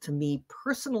meaningful to me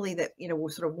personally that,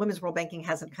 sort of women's world banking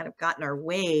hasn't kind of gotten our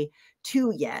way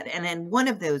to yet. And then one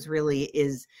of those really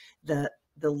is the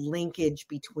linkage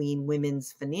between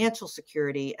women's financial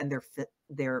security and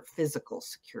their physical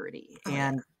security.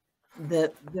 And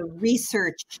the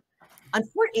research,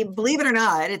 unfortunately, believe it or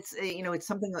not, it's, it's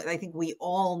something that I think we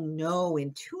all know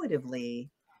intuitively,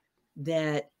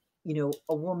 that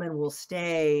a woman will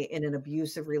stay in an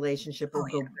abusive relationship or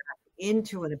go back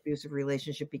into an abusive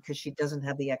relationship because she doesn't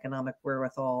have the economic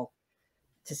wherewithal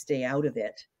to stay out of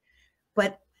it.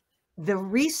 But the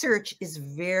research is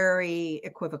very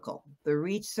equivocal. The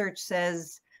research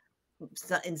says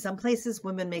in some places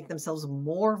women make themselves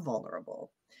more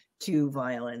vulnerable to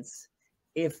violence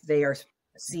if they are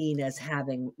seen as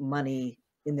having money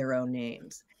in their own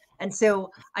names. And so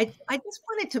I just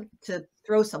wanted to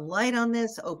throw some light on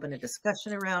this, open a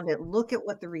discussion around it, look at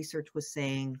what the research was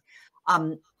saying,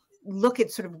 look at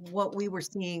sort of what we were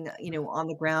seeing, on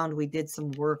the ground. We did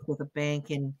some work with a bank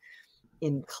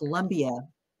in Colombia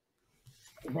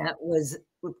that was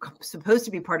supposed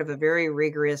to be part of a very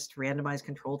rigorous randomized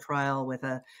control trial with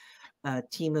a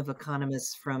team of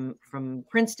economists from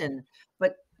Princeton.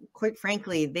 But quite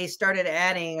frankly, they started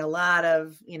adding a lot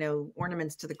of,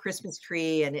 ornaments to the Christmas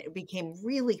tree, and it became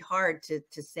really hard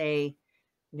to say,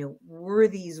 were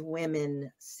these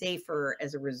women safer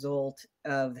as a result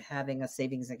of having a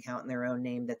savings account in their own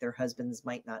name that their husbands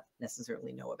might not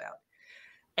necessarily know about.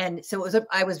 And so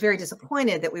I was very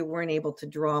disappointed that we weren't able to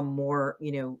draw more,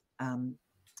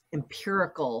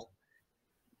 empirical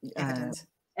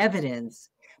evidence.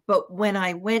 But when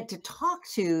I went to talk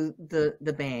to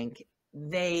the bank,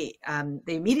 they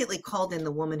immediately called in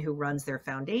the woman who runs their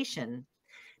foundation,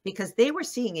 because they were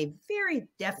seeing a very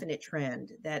definite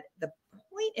trend that the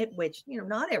point at which,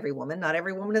 not every woman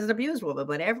is an abused woman,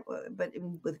 but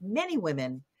with many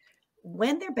women,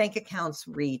 when their bank accounts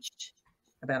reached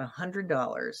about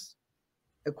 $100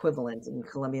 equivalent in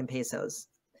Colombian pesos,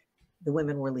 the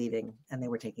women were leaving and they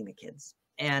were taking the kids.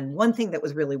 And one thing that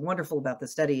was really wonderful about the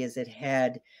study is it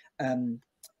had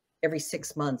every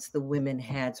 6 months, the women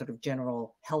had sort of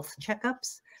general health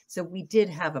checkups. So we did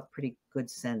have a pretty good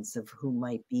sense of who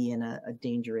might be in a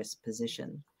dangerous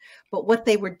position. But what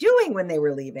they were doing when they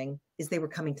were leaving is they were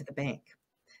coming to the bank.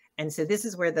 And so this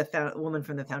is where the woman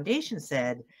from the foundation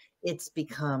said it's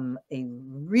become a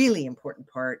really important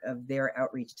part of their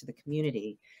outreach to the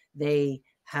community. They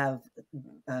have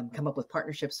come up with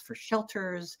partnerships for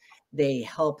shelters. They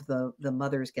help the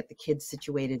mothers get the kids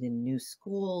situated in new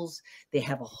schools. They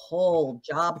have a whole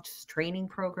job training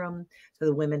program for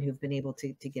the women who've been able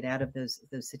to get out of those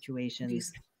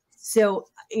situations. So,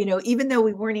 even though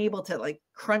we weren't able to like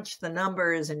crunch the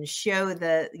numbers and show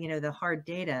the hard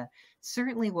data,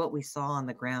 certainly what we saw on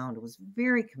the ground was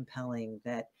very compelling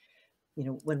that,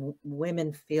 when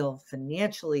women feel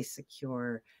financially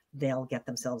secure, they'll get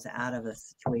themselves out of a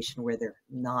situation where they're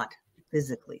not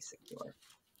physically secure.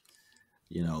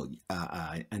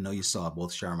 I know you saw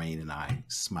both Charmaine and I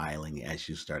smiling as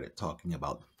you started talking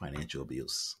about financial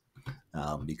abuse,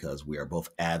 because we are both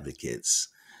advocates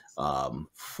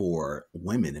for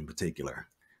women in particular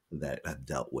that have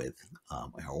dealt with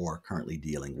or are currently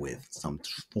dealing with some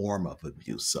form of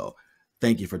abuse. So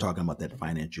thank you for talking about that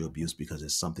financial abuse, because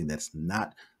it's something that's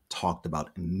not talked about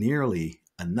nearly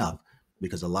enough,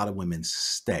 because a lot of women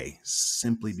stay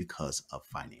simply because of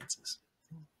finances.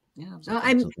 Yeah. So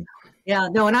and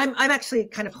I'm actually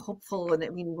kind of hopeful. And I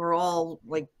mean, we're all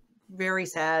like very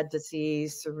sad to see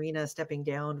Serena stepping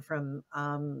down from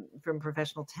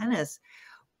professional tennis,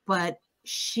 but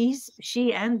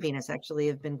she and Venus actually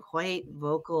have been quite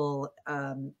vocal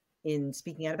in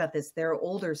speaking out about this. Their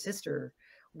older sister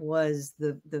was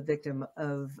the victim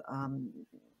of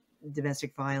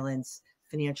domestic violence,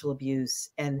 financial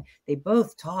abuse, and they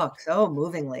both talk so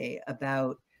movingly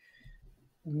about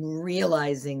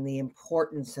realizing the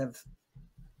importance of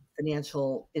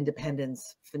financial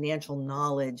independence, financial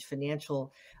knowledge,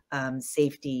 financial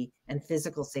safety, and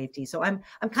physical safety. So I'm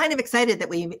kind of excited that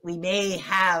we may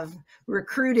have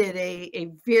recruited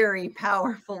a very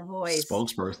powerful voice,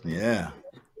 spokesperson, yeah,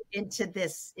 into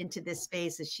this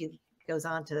space as she goes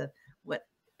on to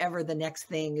whatever the next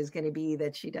thing is going to be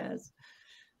that she does.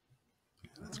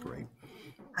 That's great.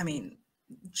 I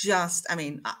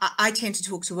tend to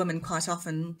talk to women quite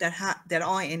often that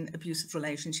are in abusive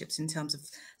relationships in terms of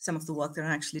some of the work that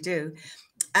I actually do.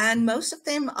 And most of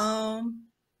them are,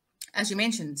 as you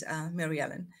mentioned, Mary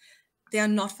Ellen, they are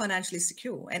not financially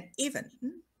secure. And even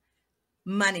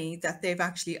money that they've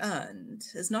actually earned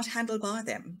is not handled by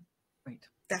them. Right.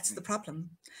 That's the problem.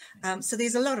 So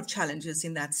there's a lot of challenges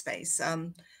in that space.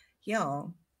 I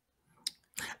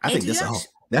think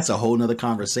that's a whole nother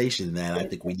conversation that I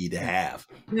think we need to have.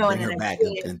 Bring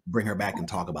her back and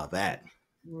talk about that.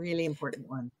 Really important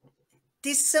one.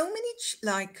 There's so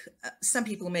many, some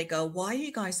people may go, why are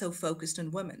you guys so focused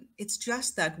on women? It's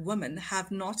just that women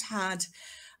have not had,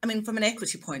 from an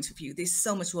equity point of view, there's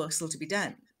so much work still to be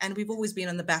done. And we've always been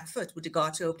on the back foot with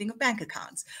regard to opening of bank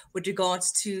accounts, with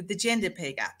regards to the gender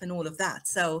pay gap and all of that.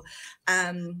 So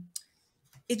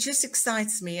it just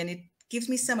excites me, and it gives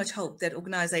me so much hope that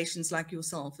organizations like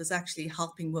yourself is actually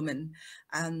helping women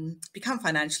become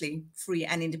financially free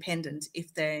and independent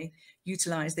if they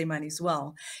utilize their money as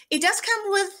well. It does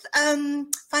come with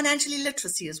financial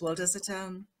literacy as well, does it?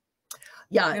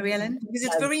 Yeah, Mary Ellen, because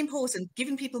it's very important.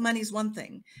 Giving people money is one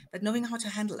thing, but knowing how to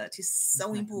handle it is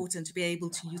so important to be able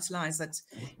to utilize it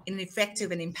in an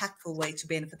effective and impactful way to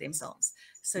benefit themselves.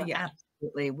 So yeah,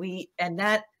 absolutely.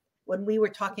 When we were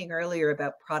talking earlier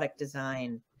about product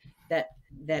design,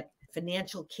 that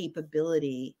financial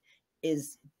capability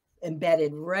is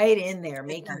embedded right in there,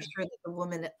 making sure that the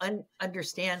woman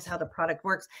understands how the product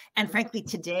works. And frankly,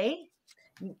 today,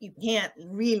 you can't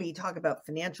really talk about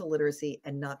financial literacy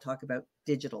and not talk about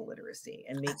digital literacy,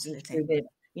 and making sure that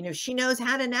she knows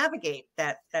how to navigate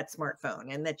that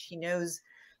smartphone, and that she knows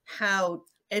how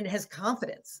and has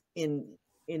confidence in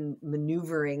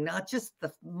maneuvering not just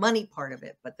the money part of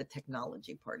it, but the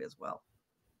technology part as well.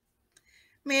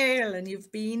 Mary Ellen,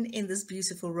 you've been in this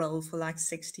beautiful role for like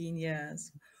 16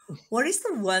 years. What is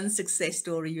the one success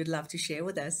story you'd love to share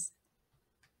with us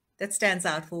that stands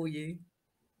out for you?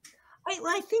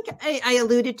 I think I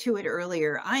alluded to it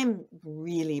earlier. I'm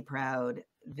really proud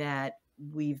that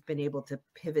we've been able to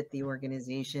pivot the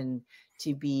organization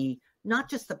to be not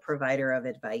just the provider of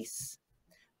advice,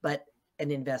 but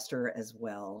an investor as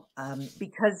well.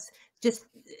 Because just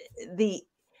the,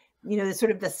 the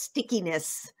sort of the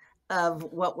stickiness of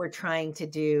what we're trying to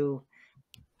do,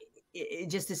 it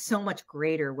just is so much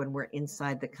greater when we're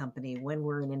inside the company, when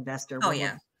we're an investor,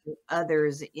 when we're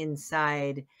others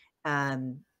inside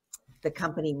the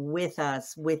company with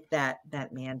us, with that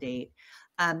mandate.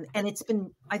 And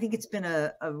I think it's been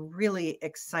a really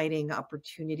exciting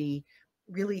opportunity,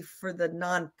 really, for the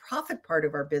nonprofit part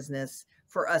of our business,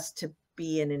 for us to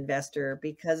be an investor,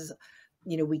 because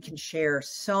we can share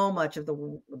so much of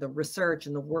the research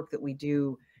and the work that we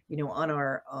do, on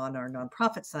our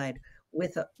nonprofit side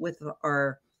with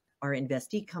our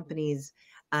investee companies.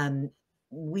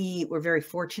 We were very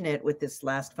fortunate with this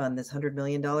last fund, this $100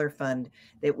 million fund,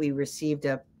 that we received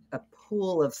a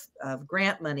pool of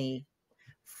grant money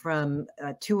from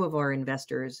two of our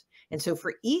investors. And so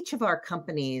for each of our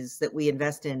companies that we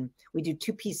invest in, we do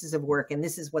two pieces of work. And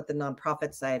this is what the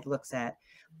nonprofit side looks at: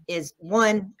 is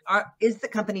one, is the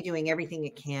company doing everything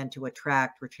it can to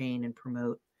attract, retain, and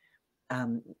promote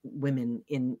women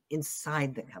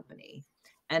inside the company?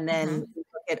 And then we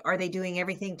look at, are they doing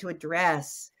everything to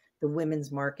address the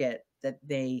women's market that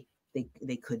they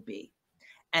could be?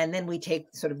 And then we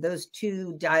take sort of those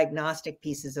two diagnostic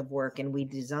pieces of work and we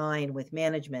design with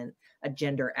management a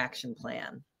gender action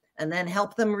plan, and then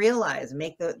help them realize,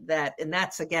 make that. And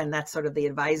that's sort of the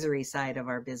advisory side of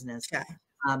our business. Yeah.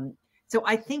 So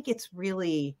I think it's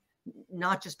really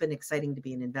not just been exciting to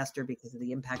be an investor because of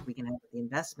the impact we can have with the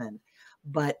investment,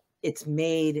 but it's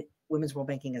made Women's World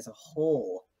Banking as a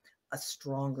whole a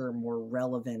stronger, more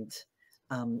relevant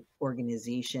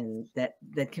organization that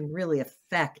can really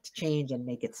affect change and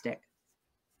make it stick.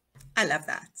 I love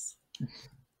that.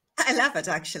 I love it,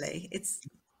 actually.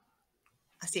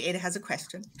 I see Ada has a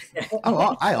question.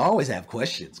 Oh, I always have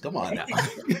questions. Come on now.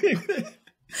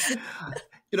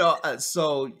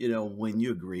 So when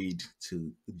you agreed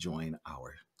to join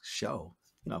our show,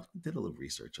 did a little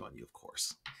research on you, of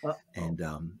course. And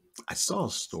I saw a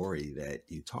story that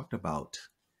you talked about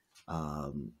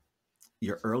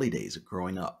your early days of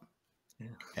growing up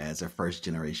as a first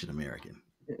generation American.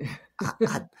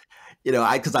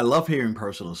 Because I love hearing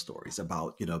personal stories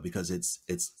about, because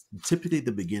it's typically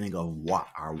the beginning of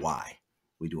why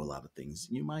we do a lot of things.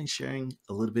 You mind sharing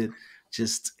a little bit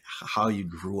just how you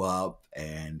grew up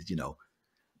and,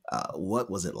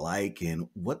 what was it like and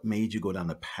what made you go down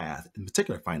the path, in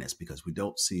particular finance, because we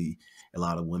don't see a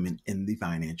lot of women in the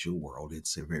financial world.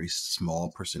 It's a very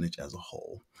small percentage as a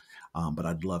whole. But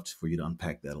I'd love for you to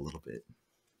unpack that a little bit.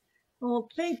 Well,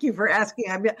 thank you for asking.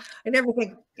 I never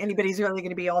think anybody's really going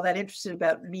to be all that interested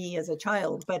about me as a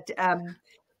child, but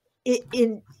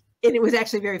it was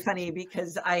actually very funny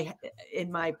because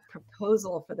in my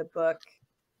proposal for the book,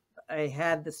 I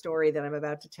had the story that I'm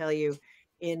about to tell you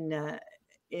in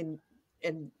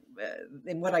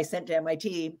what I sent to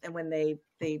MIT, and when they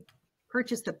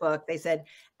purchased the book, they said,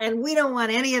 "And we don't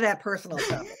want any of that personal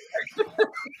stuff."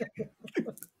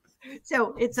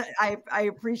 So I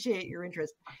appreciate your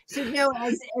interest. So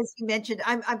as you mentioned,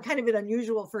 I'm kind of an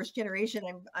unusual first generation.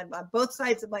 I'm on both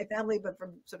sides of my family, but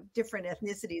from sort of different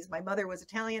ethnicities. My mother was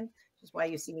Italian, which is why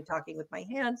you see me talking with my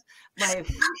hands.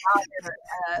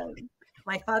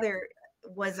 My father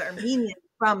was Armenian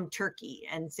from Turkey,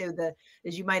 and so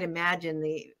as you might imagine,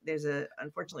 there's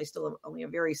unfortunately still only a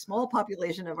very small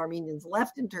population of Armenians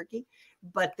left in Turkey,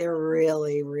 but they're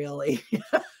really, really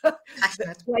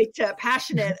quite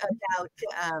passionate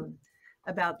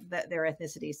about their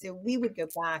ethnicity. So we would go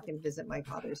back and visit my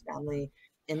father's family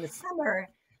in the summer,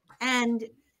 and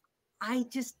I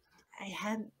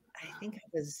think it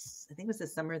was the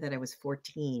summer that I was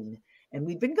 14, and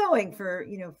we'd been going for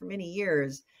many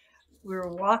years. We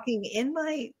were walking in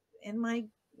my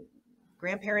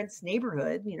grandparents'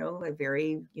 neighborhood, a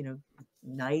very,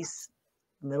 nice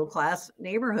middle-class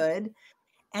neighborhood.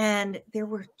 And there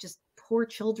were just poor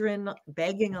children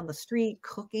begging on the street,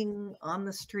 cooking on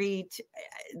the street.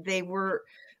 They were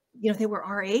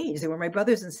our age. They were my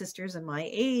brothers and sisters and my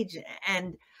age.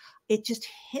 And it just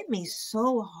hit me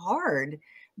so hard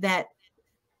that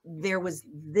there was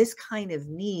this kind of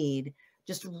need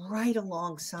just right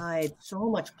alongside so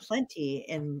much plenty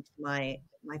in my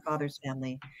father's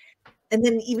family. And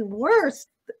then even worse,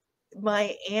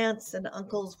 my aunts and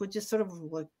uncles would just sort of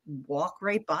walk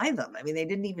right by them. I mean, they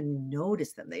didn't even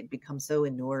notice them. They'd become so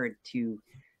inured to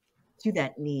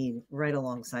that need right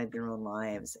alongside their own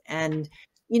lives. And,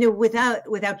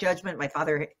 without judgment, my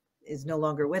father is no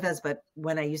longer with us, but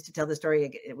when I used to tell the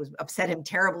story, it was upset him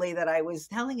terribly that I was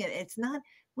telling it. It's not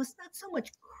was not so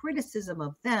much criticism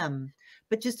of them,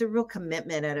 but just a real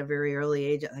commitment at a very early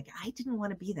age. Like, I didn't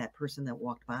want to be that person that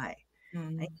walked by.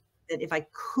 That if I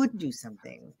could do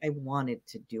something, I wanted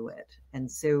to do it. And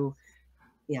so,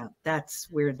 yeah, that's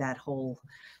where that whole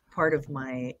part of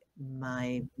my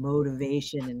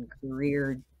motivation and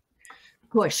career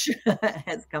push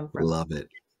has come from. Love it.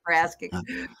 For asking.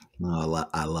 No,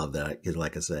 I love that. Because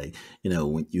like I say,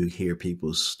 when you hear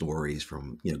people's stories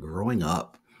from, growing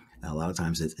up, a lot of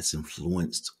times it's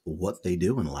influenced what they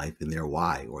do in life and their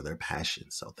why or their passion.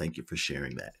 So thank you for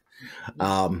sharing that.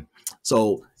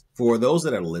 So for those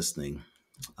that are listening,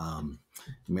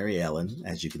 Mary Ellen,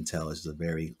 as you can tell, is a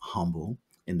very humble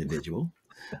individual.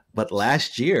 But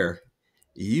last year,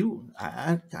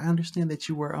 I understand that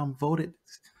you were voted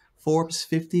Forbes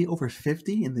 50 over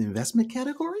 50 in the investment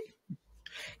category.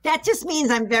 That just means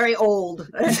I'm very old.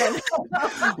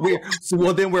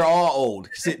 Well, then we're all old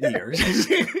sitting here.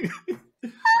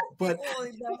 But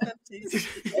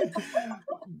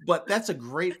that's a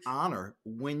great honor.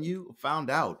 When you found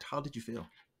out, how did you feel?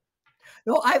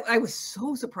 No, I was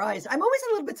so surprised. I'm always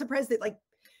a little bit surprised that, like,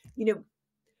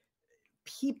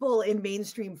 people in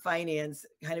mainstream finance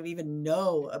kind of even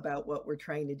know about what we're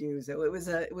trying to do. So it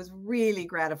was really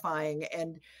gratifying.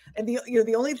 And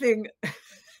the only thing,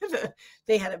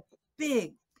 they had a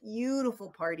big, beautiful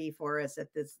party for us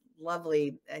at this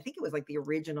lovely, I think it was like maybe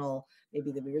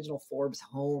the original Forbes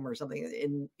home or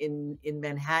something in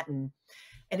Manhattan.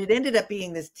 And it ended up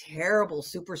being this terrible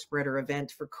super spreader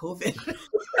event for COVID.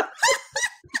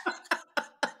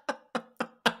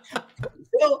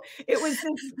 So it was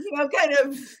this, kind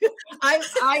of,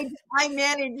 I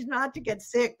managed not to get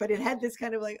sick, but it had this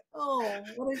kind of like, oh,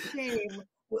 what a shame.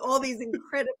 All these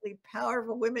incredibly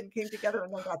powerful women came together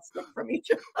and they got sick from each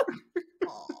other.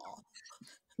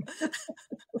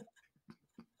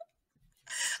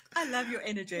 I love your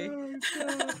energy.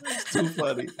 Too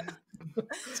funny.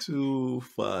 Too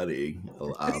funny.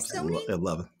 I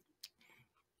love it.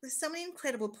 There's so many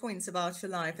incredible points about your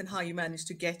life and how you managed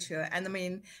to get here. And I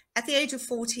mean, at the age of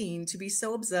 14, to be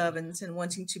so observant and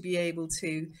wanting to be able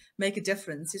to make a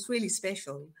difference is really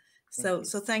special. So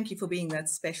thank you for being that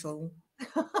special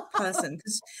person.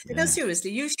 Because no,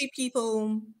 seriously, usually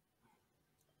people,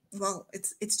 well,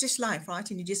 it's just life, right?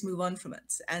 And you just move on from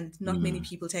it. And not many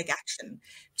people take action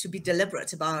to be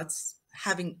deliberate about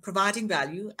providing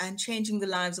value and changing the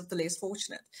lives of the less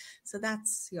fortunate. So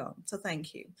that's, so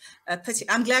thank you.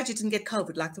 I'm glad you didn't get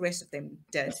COVID like the rest of them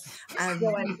did.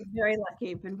 No, I'm very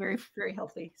lucky. I've been very, very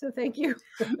healthy. So thank you.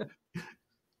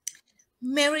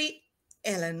 Mary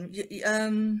Ellen,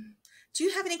 do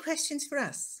you have any questions for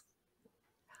us?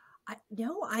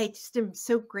 No, I just am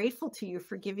so grateful to you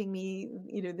for giving me,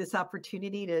 this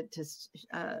opportunity to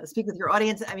speak with your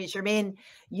audience. I mean, Charmaine,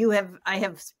 I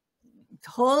have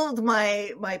told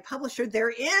my publisher there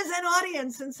is an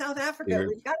audience in South Africa.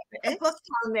 We've got a book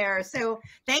down there. So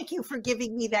thank you for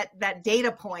giving me that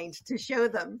data point to show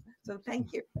them. So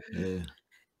thank you. Yeah.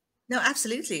 No,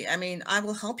 absolutely. I mean, I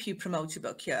will help you promote your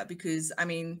book here because, I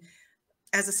mean,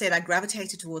 as I said, I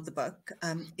gravitated toward the book.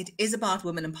 It is about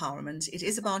women empowerment. It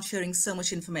is about sharing so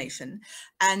much information,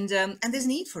 and there's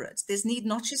need for it. There's need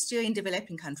not just here in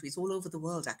developing countries, all over the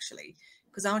world, actually,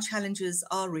 because our challenges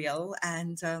are real.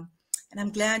 And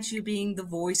I'm glad you being the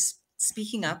voice,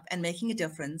 speaking up and making a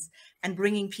difference and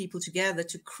bringing people together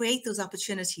to create those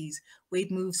opportunities where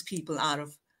it moves people out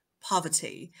of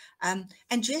poverty. And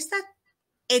just that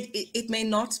it may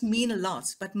not mean a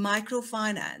lot, but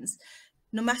microfinance,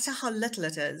 no matter how little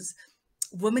it is,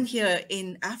 women here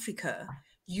in Africa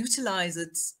utilize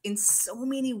it in so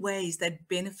many ways that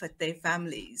benefit their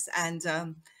families. And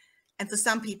for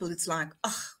some people, it's like,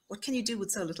 oh, what can you do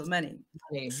with so little money?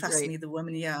 Trust me, the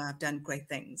women here have done great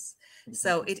things.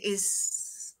 So it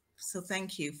is. So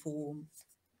thank you for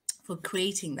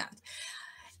creating that.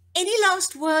 Any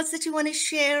last words that you want to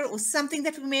share or something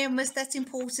that we may have missed that's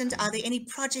important? Are there any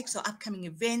projects or upcoming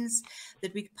events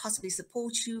that we could possibly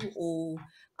support you or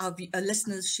our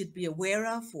listeners should be aware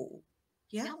of? Or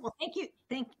yeah, well, thank you.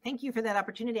 Thank you for that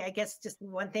opportunity. I guess just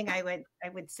one thing I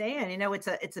would say, and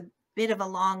it's a bit of a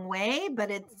long way, but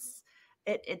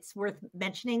it's worth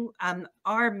mentioning.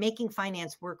 Our Making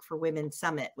Finance Work for Women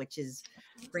Summit, which is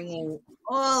bringing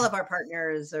all of our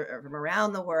partners from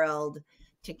around the world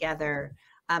together.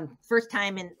 First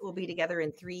time we'll be together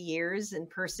in 3 years in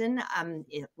person.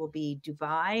 It will be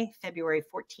Dubai, February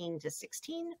 14 to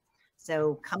 16.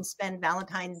 So come spend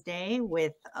Valentine's Day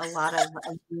with a lot of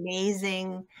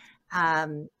amazing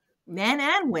men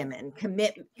and women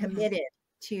committed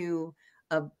to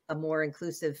a more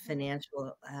inclusive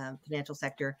financial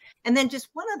sector. And then just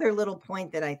one other little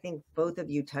point that I think both of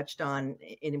you touched on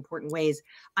in important ways.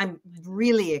 I'm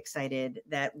really excited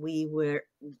that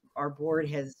our board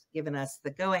has given us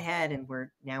the go ahead, and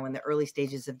we're now in the early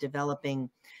stages of developing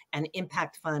an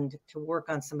impact fund to work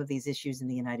on some of these issues in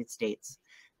the United States.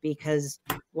 Because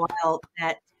while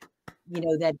that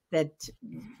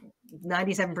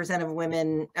 97% of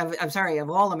women, of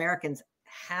all Americans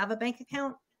have a bank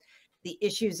account, the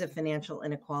issues of financial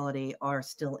inequality are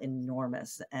still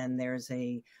enormous. And there's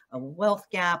a wealth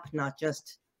gap, not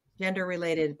just gender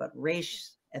related, but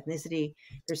race, ethnicity.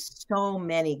 There's so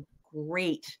many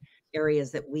great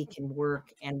areas that we can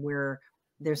work, and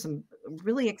there's some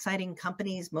really exciting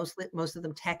companies, most of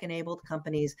them tech enabled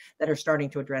companies, that are starting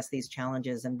to address these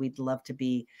challenges. And we'd love to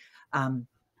be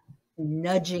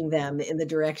nudging them in the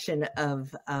direction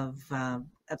of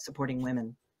supporting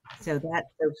women. So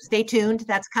stay tuned.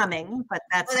 That's coming, but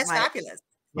that's fabulous.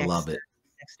 I love it.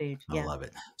 Next stage. I love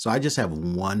it. So I just have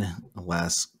one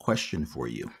last question for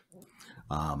you.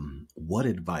 What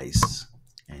advice,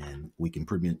 and we can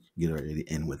get ready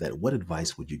to end with that. What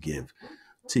advice would you give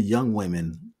to young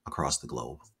women across the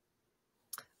globe?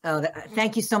 Oh,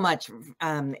 thank you so much,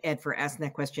 Ed, for asking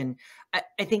that question.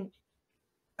 I think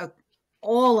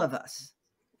all of us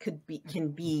can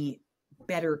be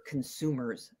better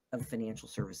consumers of financial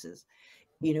services.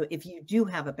 If you do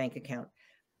have a bank account,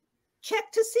 check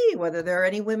to see whether there are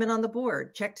any women on the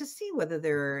board. Check to see whether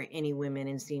there are any women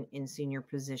in senior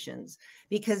positions,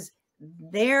 because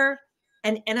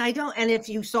and if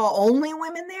you saw only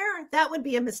women there, that would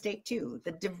be a mistake too.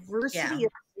 The diversity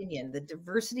of opinion, the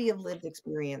diversity of lived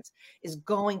experience is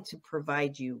going to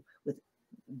provide you with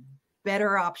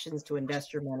better options to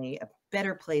invest your money, a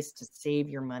better place to save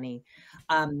your money.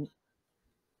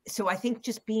 So I think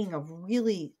just being a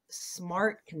really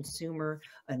smart consumer,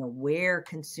 an aware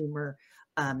consumer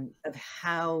of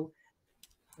how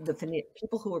the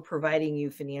people who are providing you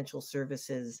financial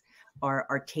services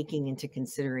are taking into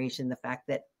consideration the fact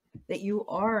that you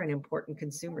are an important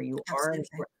consumer. You are an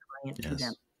important client to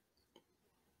them.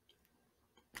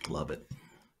 Love it.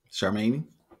 Charmaine?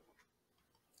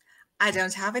 I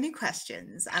don't have any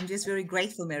questions. I'm just very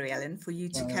grateful, Mary Ellen, for you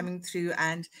two coming through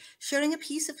and sharing a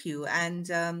piece of you. And,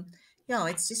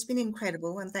 it's just been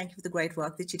incredible. And thank you for the great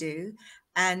work that you do.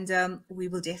 And we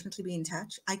will definitely be in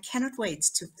touch. I cannot wait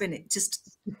to finish,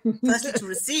 just firstly to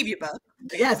receive your book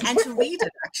and to read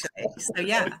it, actually. So,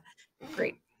 yeah.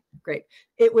 Great.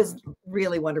 It was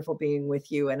really wonderful being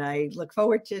with you. And I look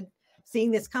forward to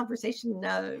seeing this conversation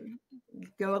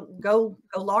go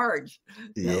large.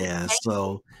 Yeah.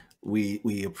 So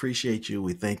we appreciate you.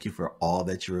 We thank you for all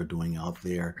that you're doing out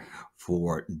there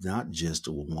for not just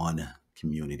one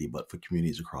community, but for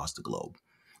communities across the globe.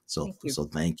 So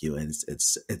thank you. And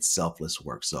it's selfless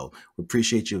work. So we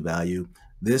appreciate your value.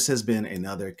 This has been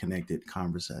another Connected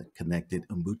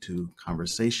Ubuntu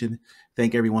conversation.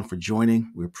 Thank everyone for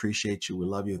joining. We appreciate you. We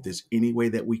love you. If there's any way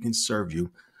that we can serve you,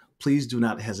 please do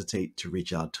not hesitate to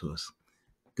reach out to us.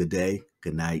 Good day.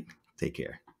 Good night. Take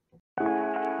care.